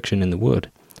deflection in the wood.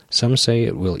 Some say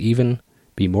it will even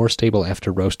be more stable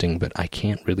after roasting, but I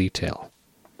can't really tell.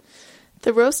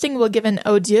 The roasting will give an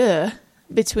odeur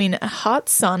between a hot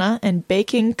sauna and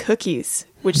baking cookies,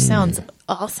 which sounds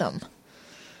awesome.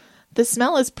 The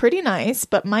smell is pretty nice,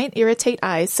 but might irritate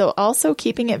eyes, so also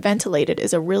keeping it ventilated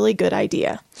is a really good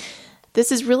idea.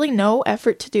 This is really no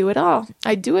effort to do at all.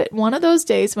 I do it one of those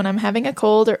days when I'm having a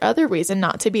cold or other reason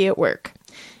not to be at work.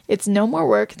 It's no more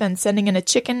work than sending in a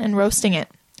chicken and roasting it.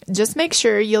 Just make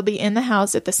sure you'll be in the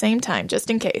house at the same time, just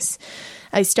in case.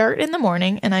 I start in the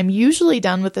morning, and I'm usually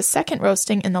done with the second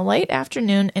roasting in the late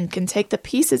afternoon and can take the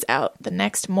pieces out the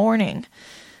next morning.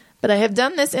 But I have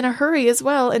done this in a hurry as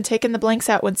well and taken the blanks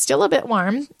out when still a bit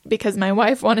warm because my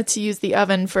wife wanted to use the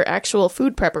oven for actual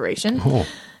food preparation,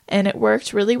 and it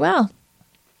worked really well.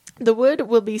 The wood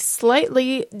will be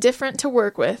slightly different to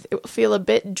work with. It will feel a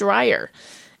bit drier.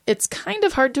 It's kind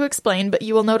of hard to explain, but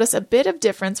you will notice a bit of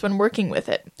difference when working with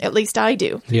it. At least I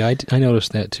do. Yeah, I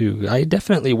noticed that too. I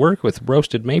definitely work with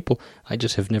roasted maple. I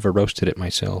just have never roasted it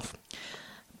myself.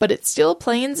 But it's still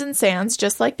plains and sands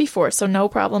just like before, so no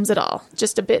problems at all.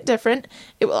 Just a bit different.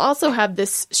 It will also have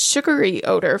this sugary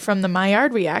odor from the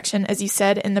Maillard reaction, as you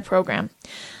said in the program.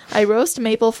 I roast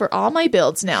maple for all my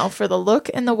builds now for the look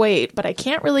and the weight, but I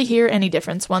can't really hear any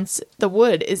difference once the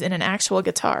wood is in an actual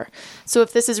guitar. So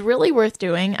if this is really worth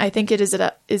doing, I think it is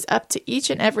up to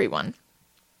each and every one.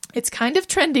 It's kind of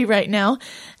trendy right now,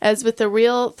 as with the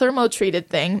real thermo-treated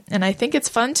thing, and I think it's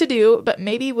fun to do, but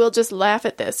maybe we'll just laugh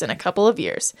at this in a couple of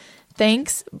years.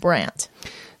 Thanks, Brant.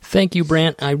 Thank you,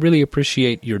 Brant. I really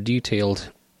appreciate your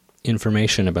detailed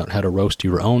information about how to roast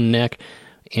your own neck,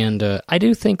 and I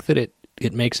do think that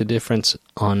it makes a difference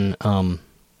on...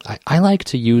 I like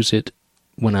to use it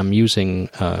when I'm using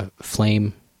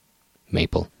flame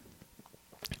maple,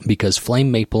 because flame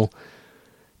maple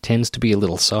tends to be a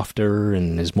little softer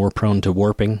and is more prone to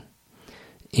warping,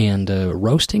 and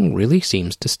roasting really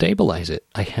seems to stabilize it.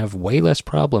 I have way less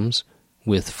problems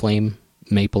with flame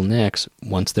maple necks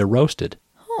once they're roasted.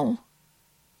 Oh.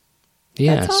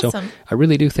 Yeah, that's awesome. So I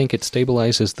really do think it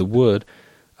stabilizes the wood,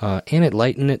 and it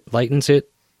lightens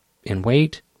it in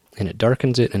weight, and it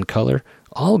darkens it in color.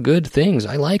 All good things.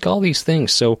 I like all these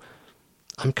things, so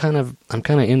I'm kind of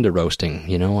into roasting.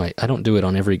 You know, I don't do it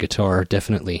on every guitar,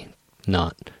 definitely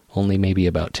not. Only maybe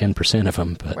about 10% of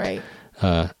them, but right.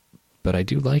 But I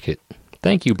do like it.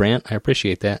 Thank you, Brant. I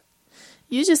appreciate that.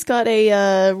 You just got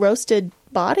a roasted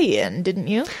body in, didn't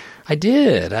you? I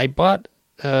did. I bought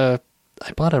a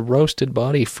roasted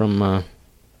body from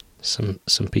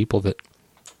some people that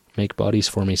make bodies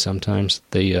for me sometimes.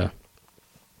 They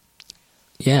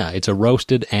it's a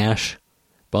roasted ash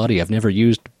body. I've never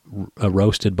used a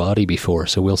roasted body before,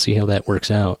 so we'll see how that works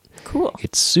out. Cool.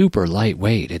 It's super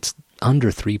lightweight. It's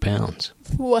under 3 pounds.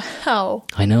 Wow.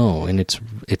 I know, and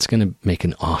it's going to make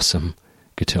an awesome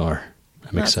guitar.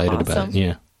 I'm That's excited about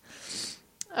it.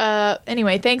 Yeah.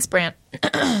 Anyway, thanks, Brant.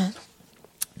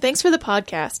 Thanks for the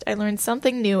podcast. I learned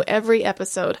something new every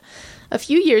episode. A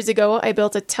few years ago, I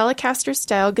built a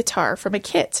Telecaster-style guitar from a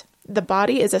kit. The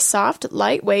body is a soft,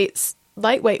 lightweight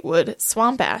wood,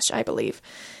 swamp ash, I believe.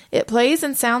 It plays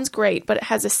and sounds great, but it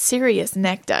has a serious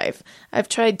neck dive. I've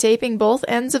tried taping both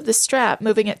ends of the strap,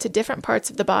 moving it to different parts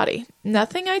of the body.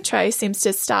 Nothing I try seems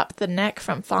to stop the neck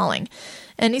from falling.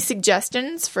 Any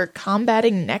suggestions for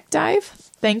combating neck dive?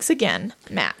 Thanks again,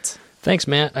 Matt. Thanks,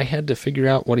 Matt. I had to figure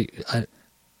out what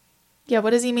Yeah,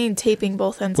 what does he mean, taping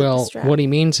both ends of the strap? Well, what he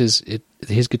means is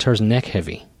his guitar's neck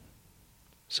heavy.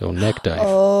 So neck dive.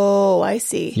 Oh, I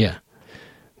see. Yeah.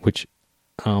 Which,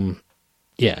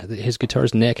 his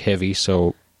guitar's neck heavy,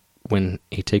 so when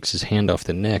he takes his hand off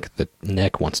the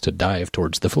neck wants to dive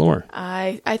towards the floor.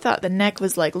 I thought the neck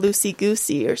was like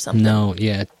loosey-goosey or something. No,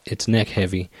 yeah, it's neck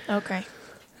heavy. Okay.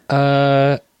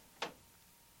 And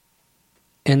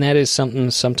that is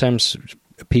something sometimes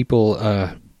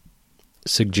people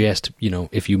suggest,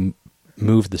 if you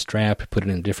move the strap, put it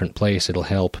in a different place, it'll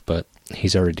help, but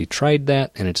he's already tried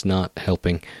that, and it's not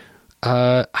helping.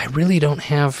 I really don't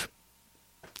have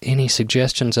any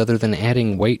suggestions other than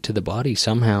adding weight to the body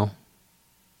somehow.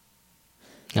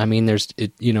 I mean,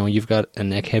 you've got a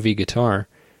neck-heavy guitar.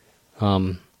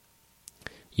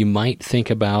 You might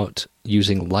think about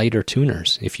using lighter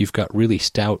tuners. If you've got really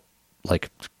stout,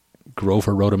 like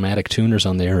Grover Rotomatic tuners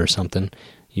on there or something,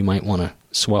 you might want to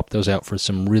swap those out for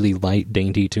some really light,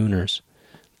 dainty tuners.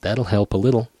 That'll help a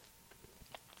little.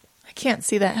 I can't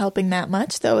see that helping that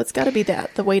much, though. It's got to be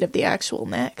the weight of the actual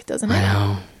neck, doesn't it? I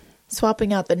know.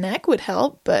 Swapping out the neck would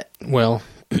help, but... Well...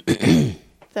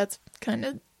 that's kind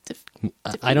of...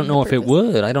 I don't know if it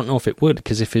would. I don't know if it would,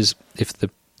 because if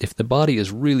the body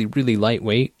is really, really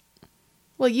lightweight...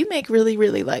 Well, you make really,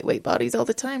 really lightweight bodies all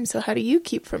the time, so how do you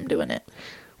keep from doing it?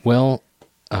 Well,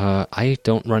 I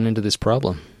don't run into this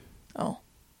problem. Oh.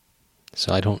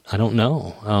 So I don't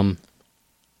know.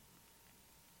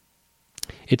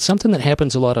 It's something that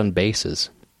happens a lot on basses.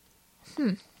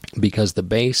 Because the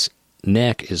bass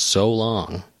neck is so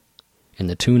long and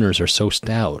the tuners are so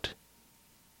stout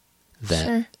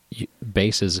that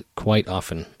basses quite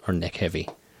often are neck heavy.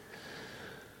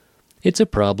 It's a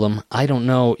problem. I don't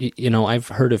know. I've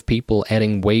heard of people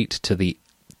adding weight to the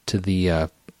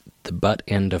butt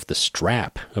end of the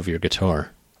strap of your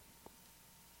guitar.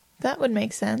 That would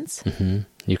make sense. Mm-hmm.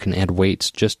 You can add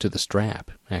weights just to the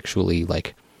strap. Actually,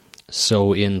 like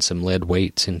sew in some lead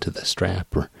weights into the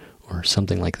strap or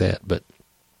something like that. But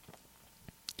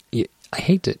you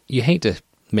hate to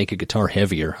make a guitar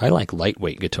heavier. I like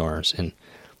lightweight guitars, and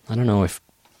I don't know if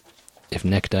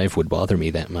neck dive would bother me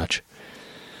that much.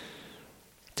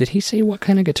 Did he say what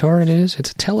kind of guitar it is?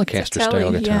 It's a Telecaster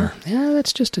style guitar. Yeah,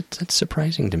 that's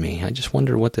surprising to me. I just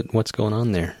wonder what's going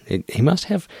on there. He must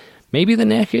have, maybe the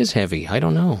neck is heavy. I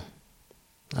don't know.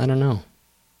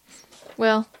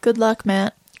 Well, good luck,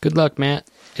 Matt. Good luck, Matt.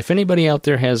 If anybody out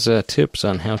there has tips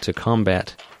on how to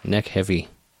combat neck-heavy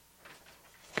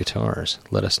guitars,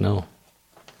 let us know.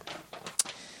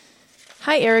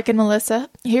 Hi, Eric and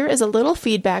Melissa. Here is a little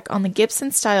feedback on the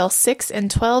Gibson-style 6 and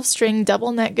 12-string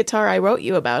double-neck guitar I wrote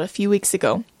you about a few weeks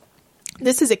ago.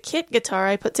 This is a kit guitar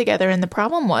I put together, and the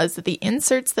problem was that the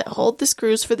inserts that hold the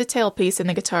screws for the tailpiece in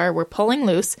the guitar were pulling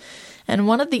loose, and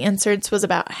one of the inserts was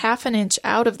about half an inch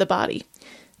out of the body.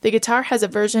 The guitar has a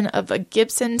version of a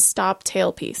Gibson stop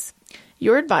tailpiece.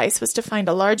 Your advice was to find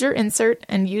a larger insert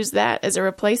and use that as a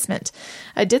replacement.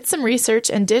 I did some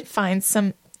research and did find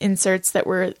some inserts that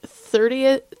were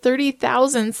 30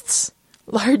 thousandths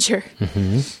larger.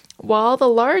 Mm-hmm. While the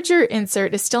larger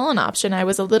insert is still an option, I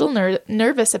was a little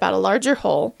nervous about a larger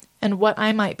hole and what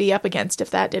I might be up against if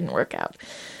that didn't work out.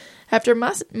 After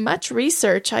much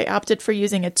research, I opted for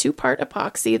using a 2-part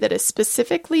epoxy that is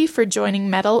specifically for joining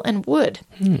metal and wood.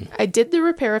 I did the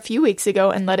repair a few weeks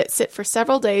ago and let it sit for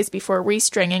several days before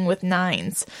restringing with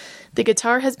 9s. The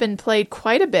guitar has been played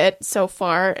quite a bit so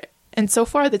far, and so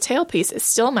far the tailpiece is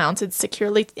still mounted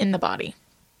securely in the body.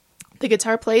 The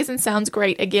guitar plays and sounds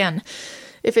great again.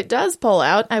 If it does pull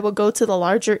out, I will go to the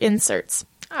larger inserts.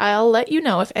 I'll let you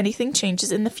know if anything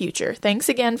changes in the future. Thanks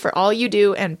again for all you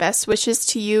do, and best wishes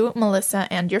to you, Melissa,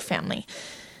 and your family.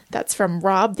 That's from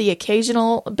Rob, the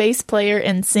occasional bass player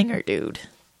and singer dude.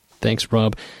 Thanks,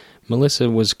 Rob. Melissa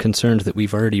was concerned that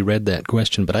we've already read that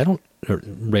question, but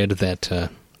read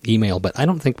that email, but I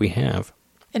don't think we have.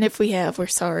 And if we have, we're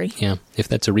sorry. Yeah, if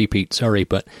that's a repeat, sorry.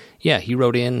 But yeah, he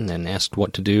wrote in and asked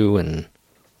what to do, and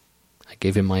I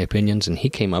gave him my opinions, and he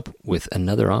came up with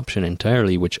another option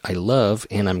entirely, which I love,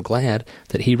 and I'm glad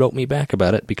that he wrote me back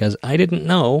about it, because I didn't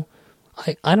know.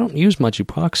 I don't use much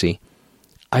epoxy.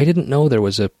 I didn't know there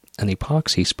was an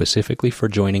epoxy specifically for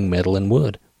joining metal and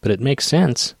wood, but it makes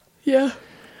sense. Yeah.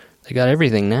 They got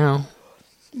everything now.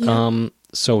 Yeah.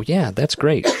 So yeah, that's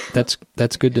great.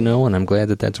 That's good to know, and I'm glad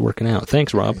that that's working out.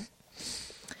 Thanks, Rob.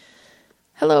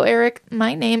 Hello, Eric.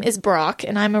 My name is Brock,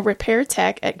 and I'm a repair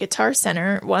tech at Guitar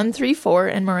Center 134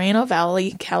 in Moreno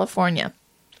Valley, California.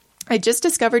 I just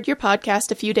discovered your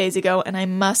podcast a few days ago, and I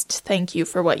must thank you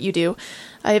for what you do.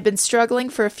 I have been struggling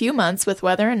for a few months with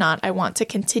whether or not I want to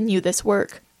continue this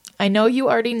work. I know you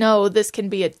already know this can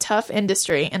be a tough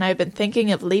industry, and I've been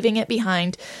thinking of leaving it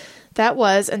behind. That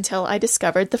was until I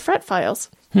discovered the Fret Files.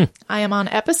 I am on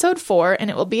episode 4, and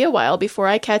it will be a while before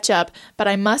I catch up, but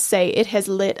I must say it has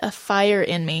lit a fire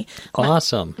in me.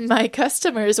 Awesome. My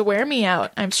customers wear me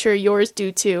out. I'm sure yours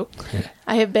do too.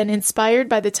 I have been inspired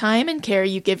by the time and care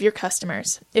you give your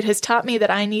customers. It has taught me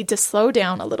that I need to slow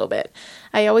down a little bit.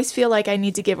 I always feel like I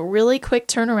need to give really quick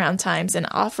turnaround times and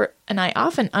I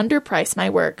often underprice my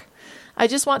work. I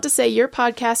just want to say your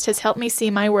podcast has helped me see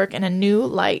my work in a new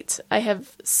light. I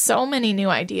have so many new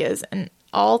ideas and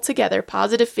altogether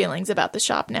positive feelings about the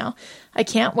shop now. I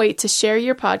can't wait to share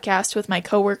your podcast with my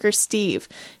coworker Steve.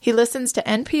 He listens to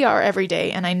NPR every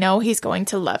day, and I know he's going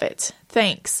to love it.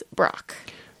 Thanks, Brock.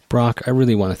 Brock, I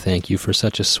really want to thank you for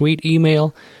such a sweet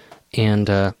email. And,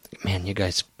 man, you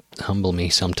guys humble me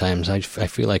sometimes. I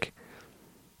feel like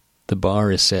the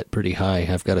bar is set pretty high.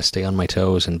 I've got to stay on my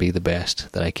toes and be the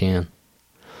best that I can.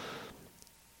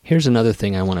 Here's another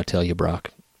thing I want to tell you,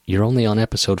 Brock. You're only on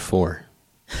episode 4.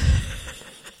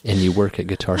 And you work at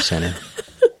Guitar Center.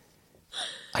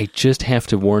 I just have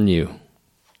to warn you.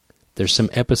 There's some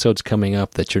episodes coming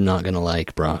up that you're not going to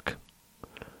like, Brock.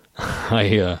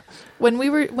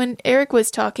 When Eric was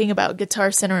talking about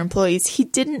Guitar Center employees, he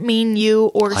didn't mean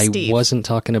you or Steve. I wasn't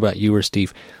talking about you or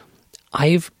Steve.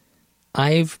 I've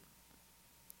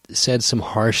said some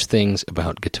harsh things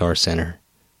about Guitar Center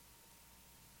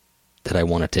that I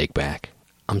want to take back.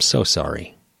 I'm so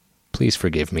sorry. Please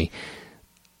forgive me.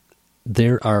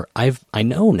 I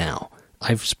know now,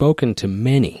 I've spoken to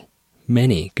many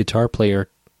guitar player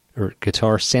or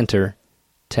Guitar Center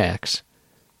techs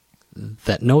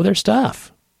that know their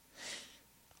stuff.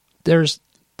 There's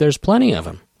plenty of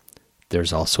them.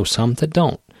 There's also some that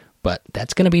don't, but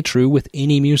that's going to be true with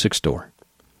any music store.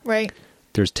 Right.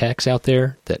 There's techs out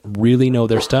there that really know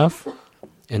their stuff,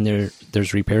 and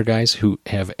there's repair guys who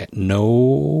have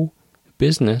no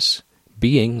business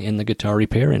being in the guitar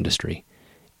repair industry.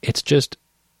 It's just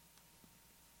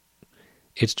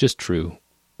true,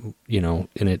 you know,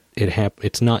 and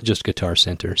it's not just Guitar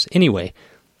Centers. Anyway,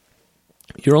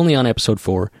 You're only on episode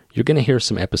 4. You're going to hear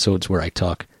some episodes where I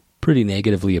talk pretty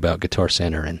negatively about Guitar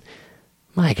Center, and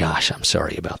my gosh, I'm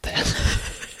sorry about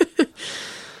that.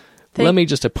 Let me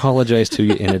just apologize to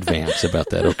you in advance about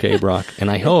that, okay, Brock? And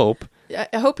I hope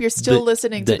you're still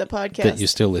listening to the podcast. That you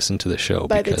still listen to the show.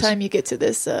 By the time you get to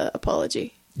this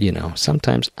apology. You know,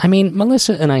 sometimes, I mean,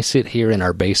 Melissa and I sit here in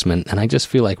our basement, and I just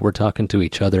feel like we're talking to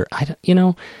each other.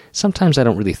 Sometimes I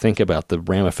don't really think about the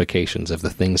ramifications of the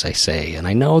things I say, and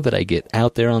I know that I get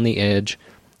out there on the edge.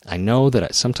 I know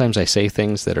that sometimes I say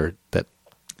things that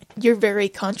You're very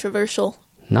controversial.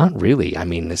 Not really. I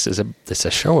mean, this is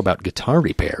a show about guitar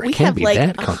repair. It can't be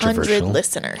that controversial. We have 100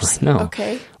 listeners. I know.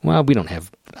 Okay. Well, we don't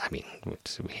have. I mean,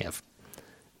 we have.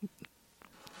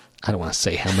 I don't want to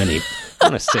say how many. I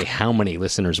want to say how many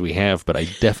listeners we have, but I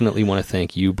definitely want to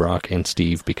thank you, Brock and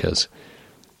Steve, because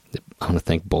I want to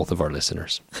thank both of our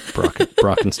listeners,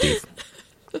 Brock and Steve.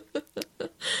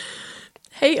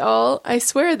 Hey all, I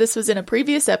swear this was in a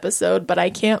previous episode, but I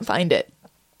can't find it.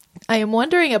 I am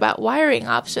wondering about wiring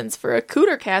options for a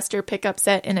Cootercaster pickup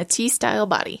set in a T-style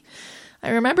body. I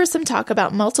remember some talk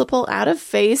about multiple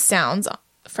out-of-phase sounds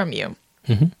from you.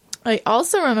 Mm-hmm. I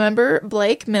also remember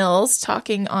Blake Mills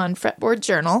talking on Fretboard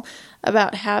Journal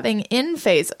about having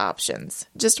in-phase options.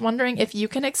 Just wondering if you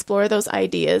can explore those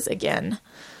ideas again.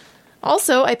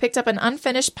 Also, I picked up an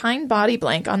unfinished pine body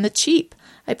blank on the cheap.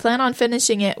 I plan on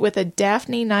finishing it with a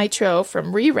Daphne Nitro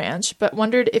from Re-Ranch, but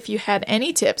wondered if you had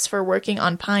any tips for working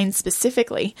on pine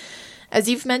specifically. As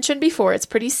you've mentioned before, it's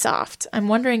pretty soft. I'm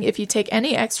wondering if you take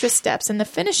any extra steps in the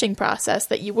finishing process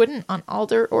that you wouldn't on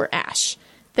alder or ash.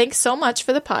 Thanks so much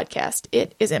for the podcast.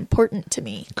 It is important to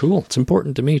me. Cool. It's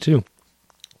important to me, too.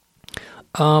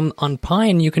 On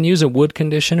pine, you can use a wood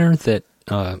conditioner that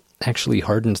actually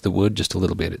hardens the wood just a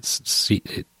little bit.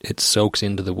 It soaks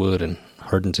into the wood and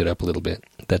hardens it up a little bit.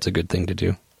 That's a good thing to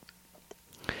do.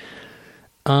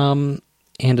 And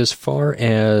as far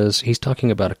as he's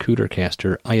talking about a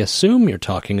Cootercaster, I assume you're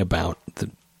talking about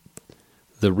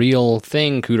the real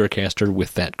thing Cootercaster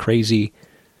with that crazy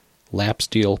lap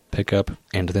steel pickup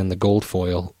and then the gold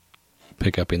foil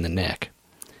pickup in the neck.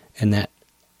 And that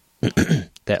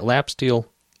that lap steel,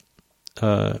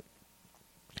 that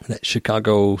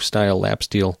Chicago style lap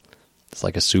steel, it's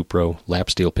like a Supro lap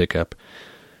steel pickup,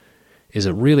 is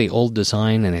a really old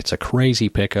design, and it's a crazy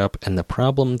pickup. And the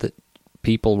problem that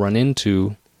people run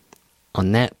into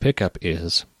on that pickup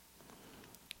is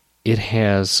it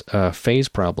has phase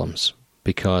problems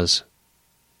because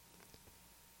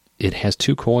it has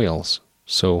two coils,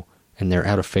 and they're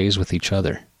out of phase with each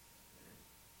other.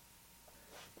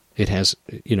 It has,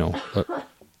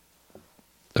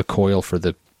 a coil for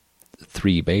the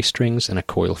 3 bass strings and a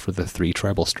coil for the 3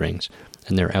 treble strings,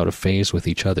 and they're out of phase with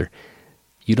each other.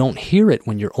 You don't hear it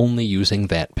when you're only using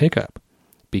that pickup,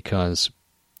 because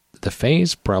the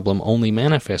phase problem only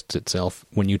manifests itself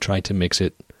when you try to mix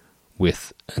it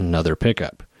with another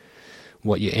pickup.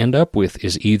 What you end up with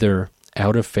is either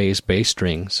out-of-phase bass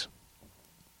strings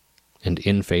and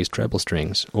in-phase treble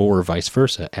strings, or vice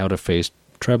versa, out-of-phase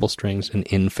treble strings and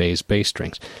in-phase bass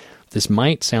strings. This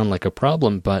might sound like a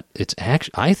problem, but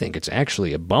I think it's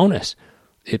actually a bonus.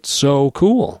 It's so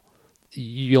cool.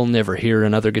 You'll never hear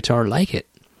another guitar like it.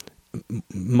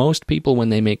 Most people, when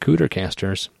they make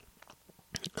Cootercasters,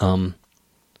 don't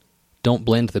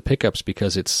blend the pickups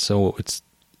because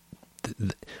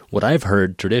what I've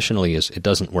heard traditionally is it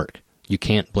doesn't work. You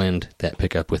can't blend that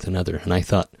pickup with another. And I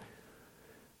thought,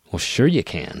 well, sure you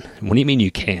can. What do you mean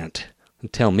you can't?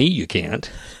 Tell me you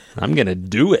can't. I'm going to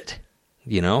do it.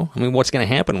 I mean, what's going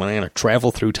to happen when I'm going to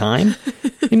travel through time?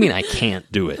 You mean I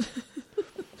can't do it?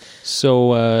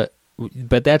 So,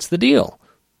 but that's the deal.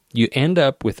 You end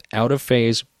up with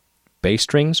out-of-phase bass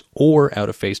strings or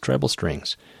out-of-phase treble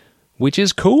strings, which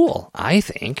is cool, I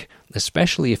think,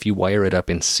 especially if you wire it up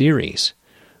in series,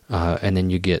 and then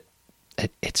you get...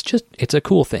 It's a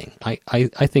cool thing.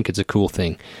 I think it's a cool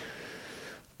thing.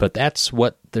 But that's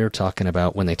what they're talking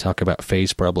about when they talk about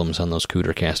phase problems on those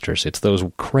Cootercasters. It's those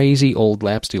crazy old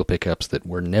lap steel pickups that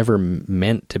were never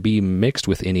meant to be mixed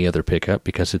with any other pickup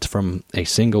because it's from a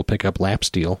single pickup lap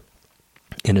steel.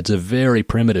 And it's a very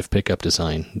primitive pickup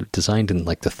design, designed in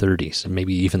like the 30s,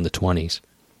 maybe even the 20s.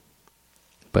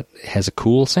 But it has a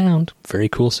cool sound, very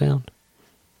cool sound.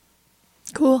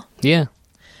 Cool. Yeah.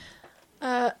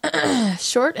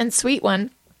 Short and sweet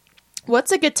one.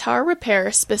 What's a guitar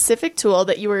repair specific tool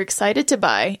that you were excited to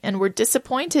buy and were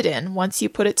disappointed in once you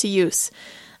put it to use?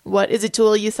 What is a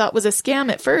tool you thought was a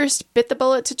scam at first, bit the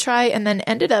bullet to try, and then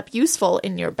ended up useful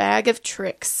in your bag of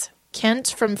tricks?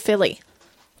 Kent from Philly.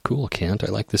 Cool, Kent. I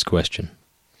like this question.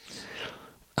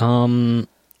 I'm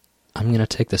going to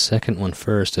take the second one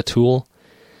first. A tool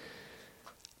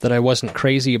that I wasn't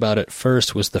crazy about at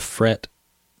first was the fret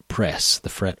press, the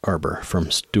fret arbor from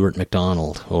Stuart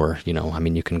McDonald, or,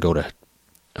 you can go to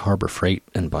Harbor Freight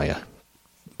and buy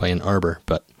an arbor,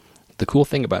 but the cool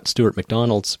thing about Stuart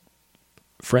McDonald's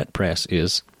fret press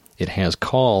is it has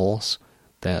cauls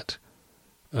that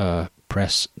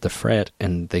press the fret,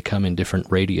 and they come in different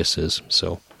radiuses,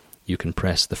 so you can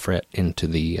press the fret into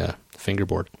the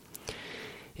fingerboard.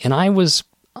 And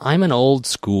I'm an old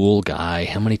school guy.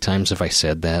 How many times have I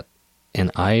said that? And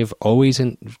I've always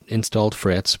installed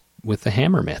frets with the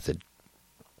hammer method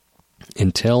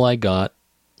until I got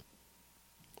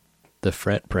the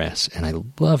fret press, and I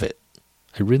love it.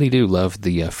 I really do love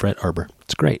the fret arbor.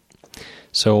 It's great.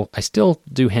 So I still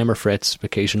do hammer frets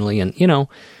occasionally, and,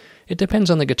 it depends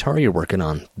on the guitar you're working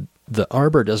on. The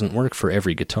arbor doesn't work for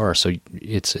every guitar, so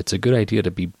it's a good idea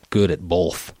to be good at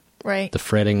both. Right. The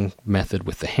fretting method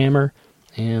with the hammer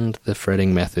and the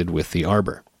fretting method with the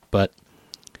arbor. But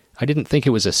I didn't think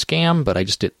it was a scam, but I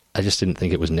just didn't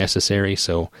think it was necessary,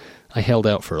 so I held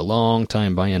out for a long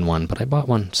time buying one, but I bought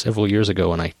one several years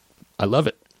ago, and I love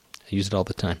it. I use it all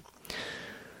the time.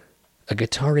 A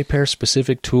guitar repair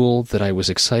specific tool that I was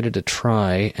excited to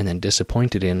try and then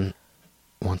disappointed in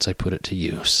once I put it to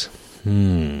use. A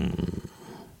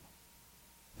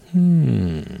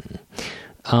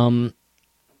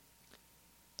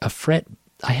fret.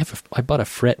 I bought a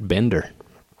fret bender.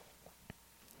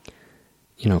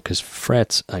 Because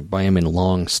frets, I buy them in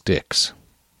long sticks.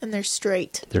 And they're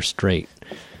straight. They're straight.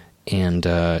 And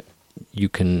there's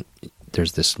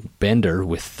this bender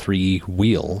with 3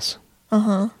 wheels.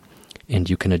 Uh-huh. And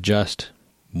you can adjust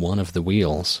one of the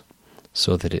wheels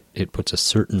so that it puts a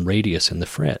certain radius in the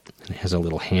fret. And it has a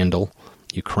little handle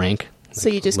you crank. So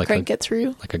you just crank it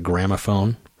through? Like a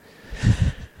gramophone.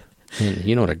 And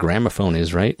you know what a gramophone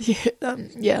is, right?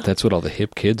 Yeah. That's what all the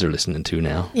hip kids are listening to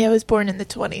now. Yeah, I was born in the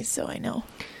 20s, so I know.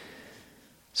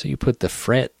 So you put the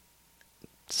fret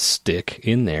stick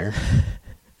in there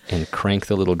and crank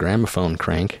the little gramophone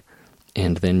crank,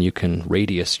 and then you can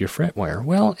radius your fret wire.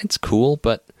 Well, it's cool,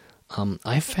 but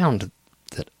I found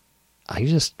that I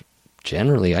just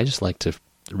like to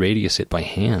radius it by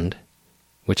hand,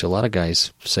 which a lot of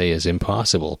guys say is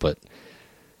impossible, but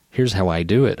here's how I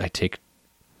do it. I take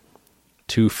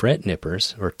 2 fret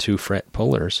nippers or 2 fret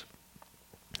pullers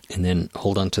and then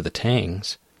hold on to the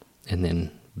tangs and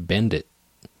then bend it.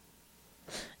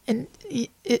 And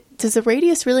does the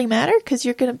radius really matter? Because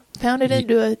you're going to pound it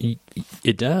into a...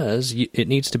 It does. It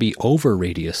needs to be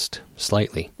over-radiused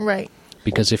slightly. Right.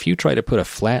 Because if you try to put a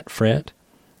flat fret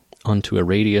onto a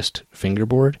radiused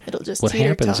fingerboard, it'll just what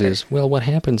happens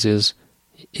is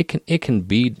it can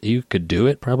be, you could do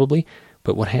it probably,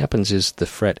 but what happens is the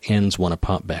fret ends want to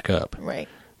pop back up. Right.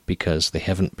 Because they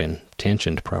haven't been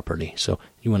tensioned properly. So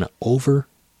you want to over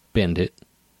bend it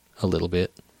a little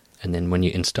bit, and then when you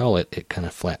install it, it kind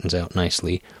of flattens out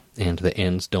nicely, and the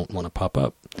ends don't want to pop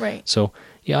up. Right. So,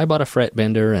 yeah, I bought a fret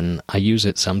bender, and I use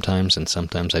it sometimes, and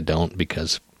sometimes I don't,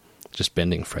 because just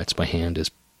bending frets by hand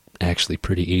is actually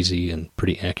pretty easy and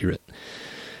pretty accurate.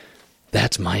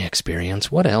 That's my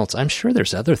experience. What else? I'm sure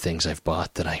there's other things I've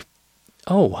bought that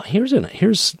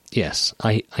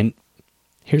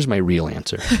here's my real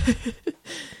answer.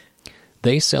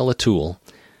 They sell a tool.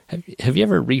 Have you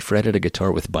ever refretted a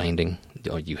guitar with binding?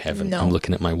 Oh, you haven't. No. I'm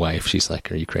looking at my wife. She's like,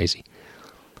 are you crazy?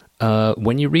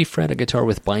 When you refret a guitar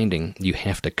with binding, you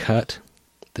have to cut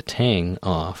the tang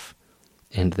off,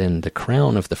 and then the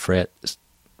crown of the fret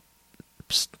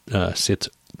sits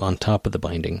on top of the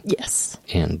binding. Yes.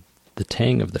 And the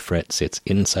tang of the fret sits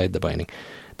inside the binding.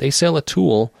 They sell a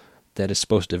tool that is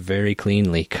supposed to very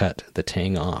cleanly cut the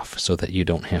tang off so that you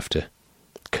don't have to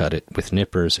cut it with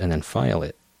nippers and then file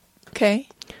it. Okay.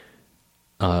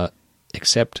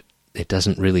 Except it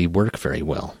doesn't really work very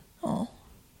well. Oh.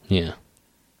 Yeah.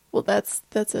 Well, that's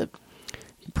a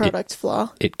product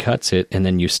flaw. It cuts it, and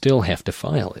then you still have to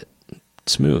file it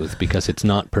smooth because it's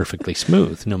not perfectly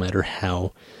smooth, no matter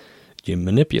how you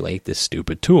manipulate this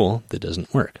stupid tool that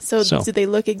doesn't work. So do they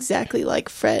look exactly like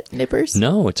fret nippers?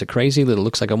 No, it's a crazy little,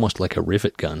 looks like almost like a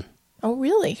rivet gun. Oh,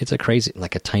 really? It's a crazy,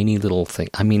 like a tiny little thing.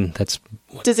 I mean, that's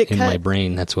what, Does it in cut, my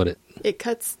brain, that's what it... It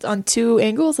cuts on 2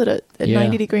 angles at a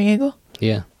 90-degree angle?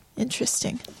 Yeah.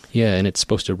 Interesting. Yeah, and it's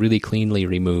supposed to really cleanly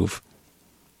remove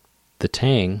the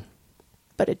tang.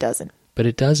 But it doesn't. But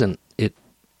it doesn't.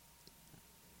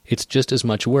 It's just as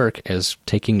much work as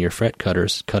taking your fret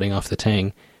cutters, cutting off the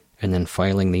tang, and then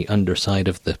filing the underside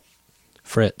of the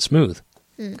fret smooth.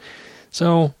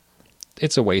 So,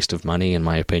 it's a waste of money, in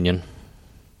my opinion.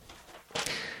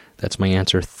 That's my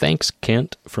answer. Thanks,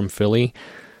 Kent from Philly.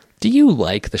 Do you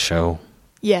like the show?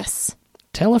 Yes.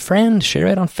 tell a friend, share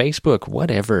it on Facebook,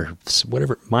 whatever,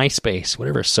 MySpace,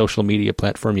 whatever social media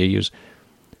platform you use.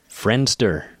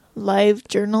 Friendster. Live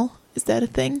journal, is that a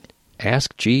thing?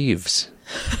 Ask Jeeves.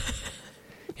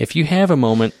 If you have a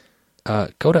moment,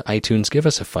 go to iTunes, give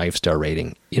us a 5-star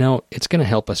rating. It's going to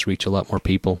help us reach a lot more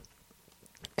people.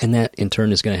 And that, in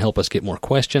turn, is going to help us get more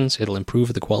questions. It'll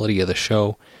improve the quality of the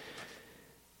show.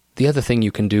 The other thing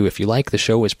you can do if you like the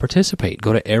show is participate.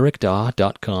 Go to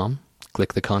ericdaw.com,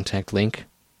 click the contact link,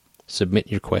 submit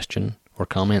your question or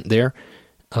comment there,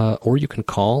 or you can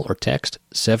call or text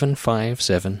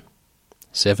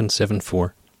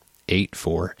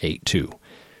 757-774-8482.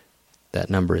 That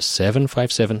number is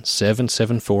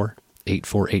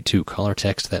 757-774-8482. Call or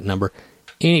text that number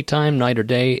anytime, night or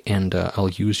day, and I'll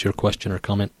use your question or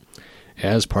comment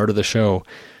as part of the show.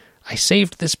 I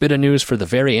saved this bit of news for the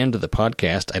very end of the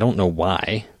podcast. I don't know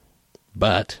why,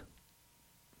 but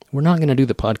we're not going to do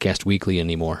the podcast weekly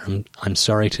anymore. I'm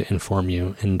sorry to inform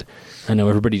you, and I know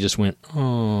everybody just went,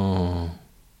 oh,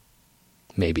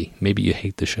 maybe you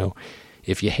hate the show.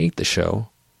 If you hate the show,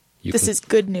 this is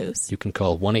good news. You can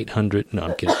call 1-800. No,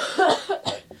 I'm kidding.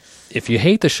 If you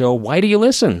hate the show, why do you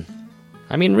listen?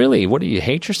 I mean, really, what do you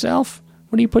hate yourself?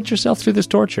 What do you put yourself through this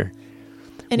torture?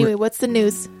 Anyway, what's the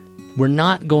news? We're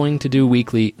not going to do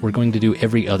weekly. We're going to do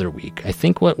every other week. I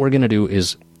think what we're going to do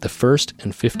is the 1st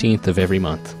and 15th of every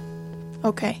month.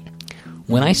 Okay.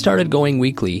 When I started going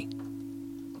weekly,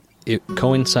 it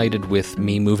coincided with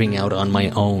me moving out on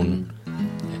my own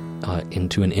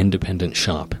into an independent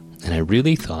shop. And I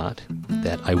really thought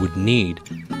that I would need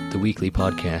the weekly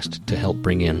podcast to help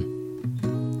bring in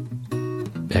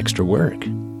extra work.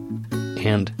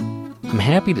 And I'm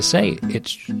happy to say it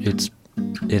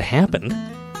happened.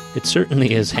 It certainly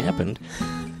has happened.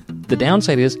 The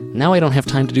downside is now I don't have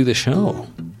time to do the show.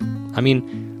 I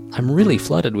mean, I'm really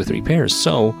flooded with repairs,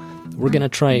 so we're gonna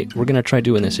try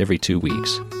doing this every 2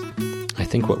 weeks. I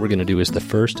think what we're gonna do is the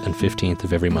 1st and 15th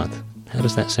of every month. How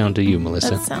does that sound to you,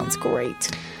 Melissa? That sounds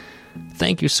great.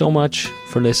 Thank you so much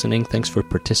for listening. Thanks for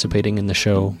participating in the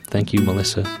show. Thank you,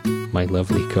 Melissa, my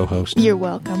lovely co-host. You're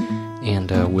welcome. And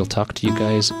we'll talk to you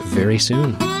guys very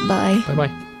soon. Bye.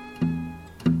 Bye-bye.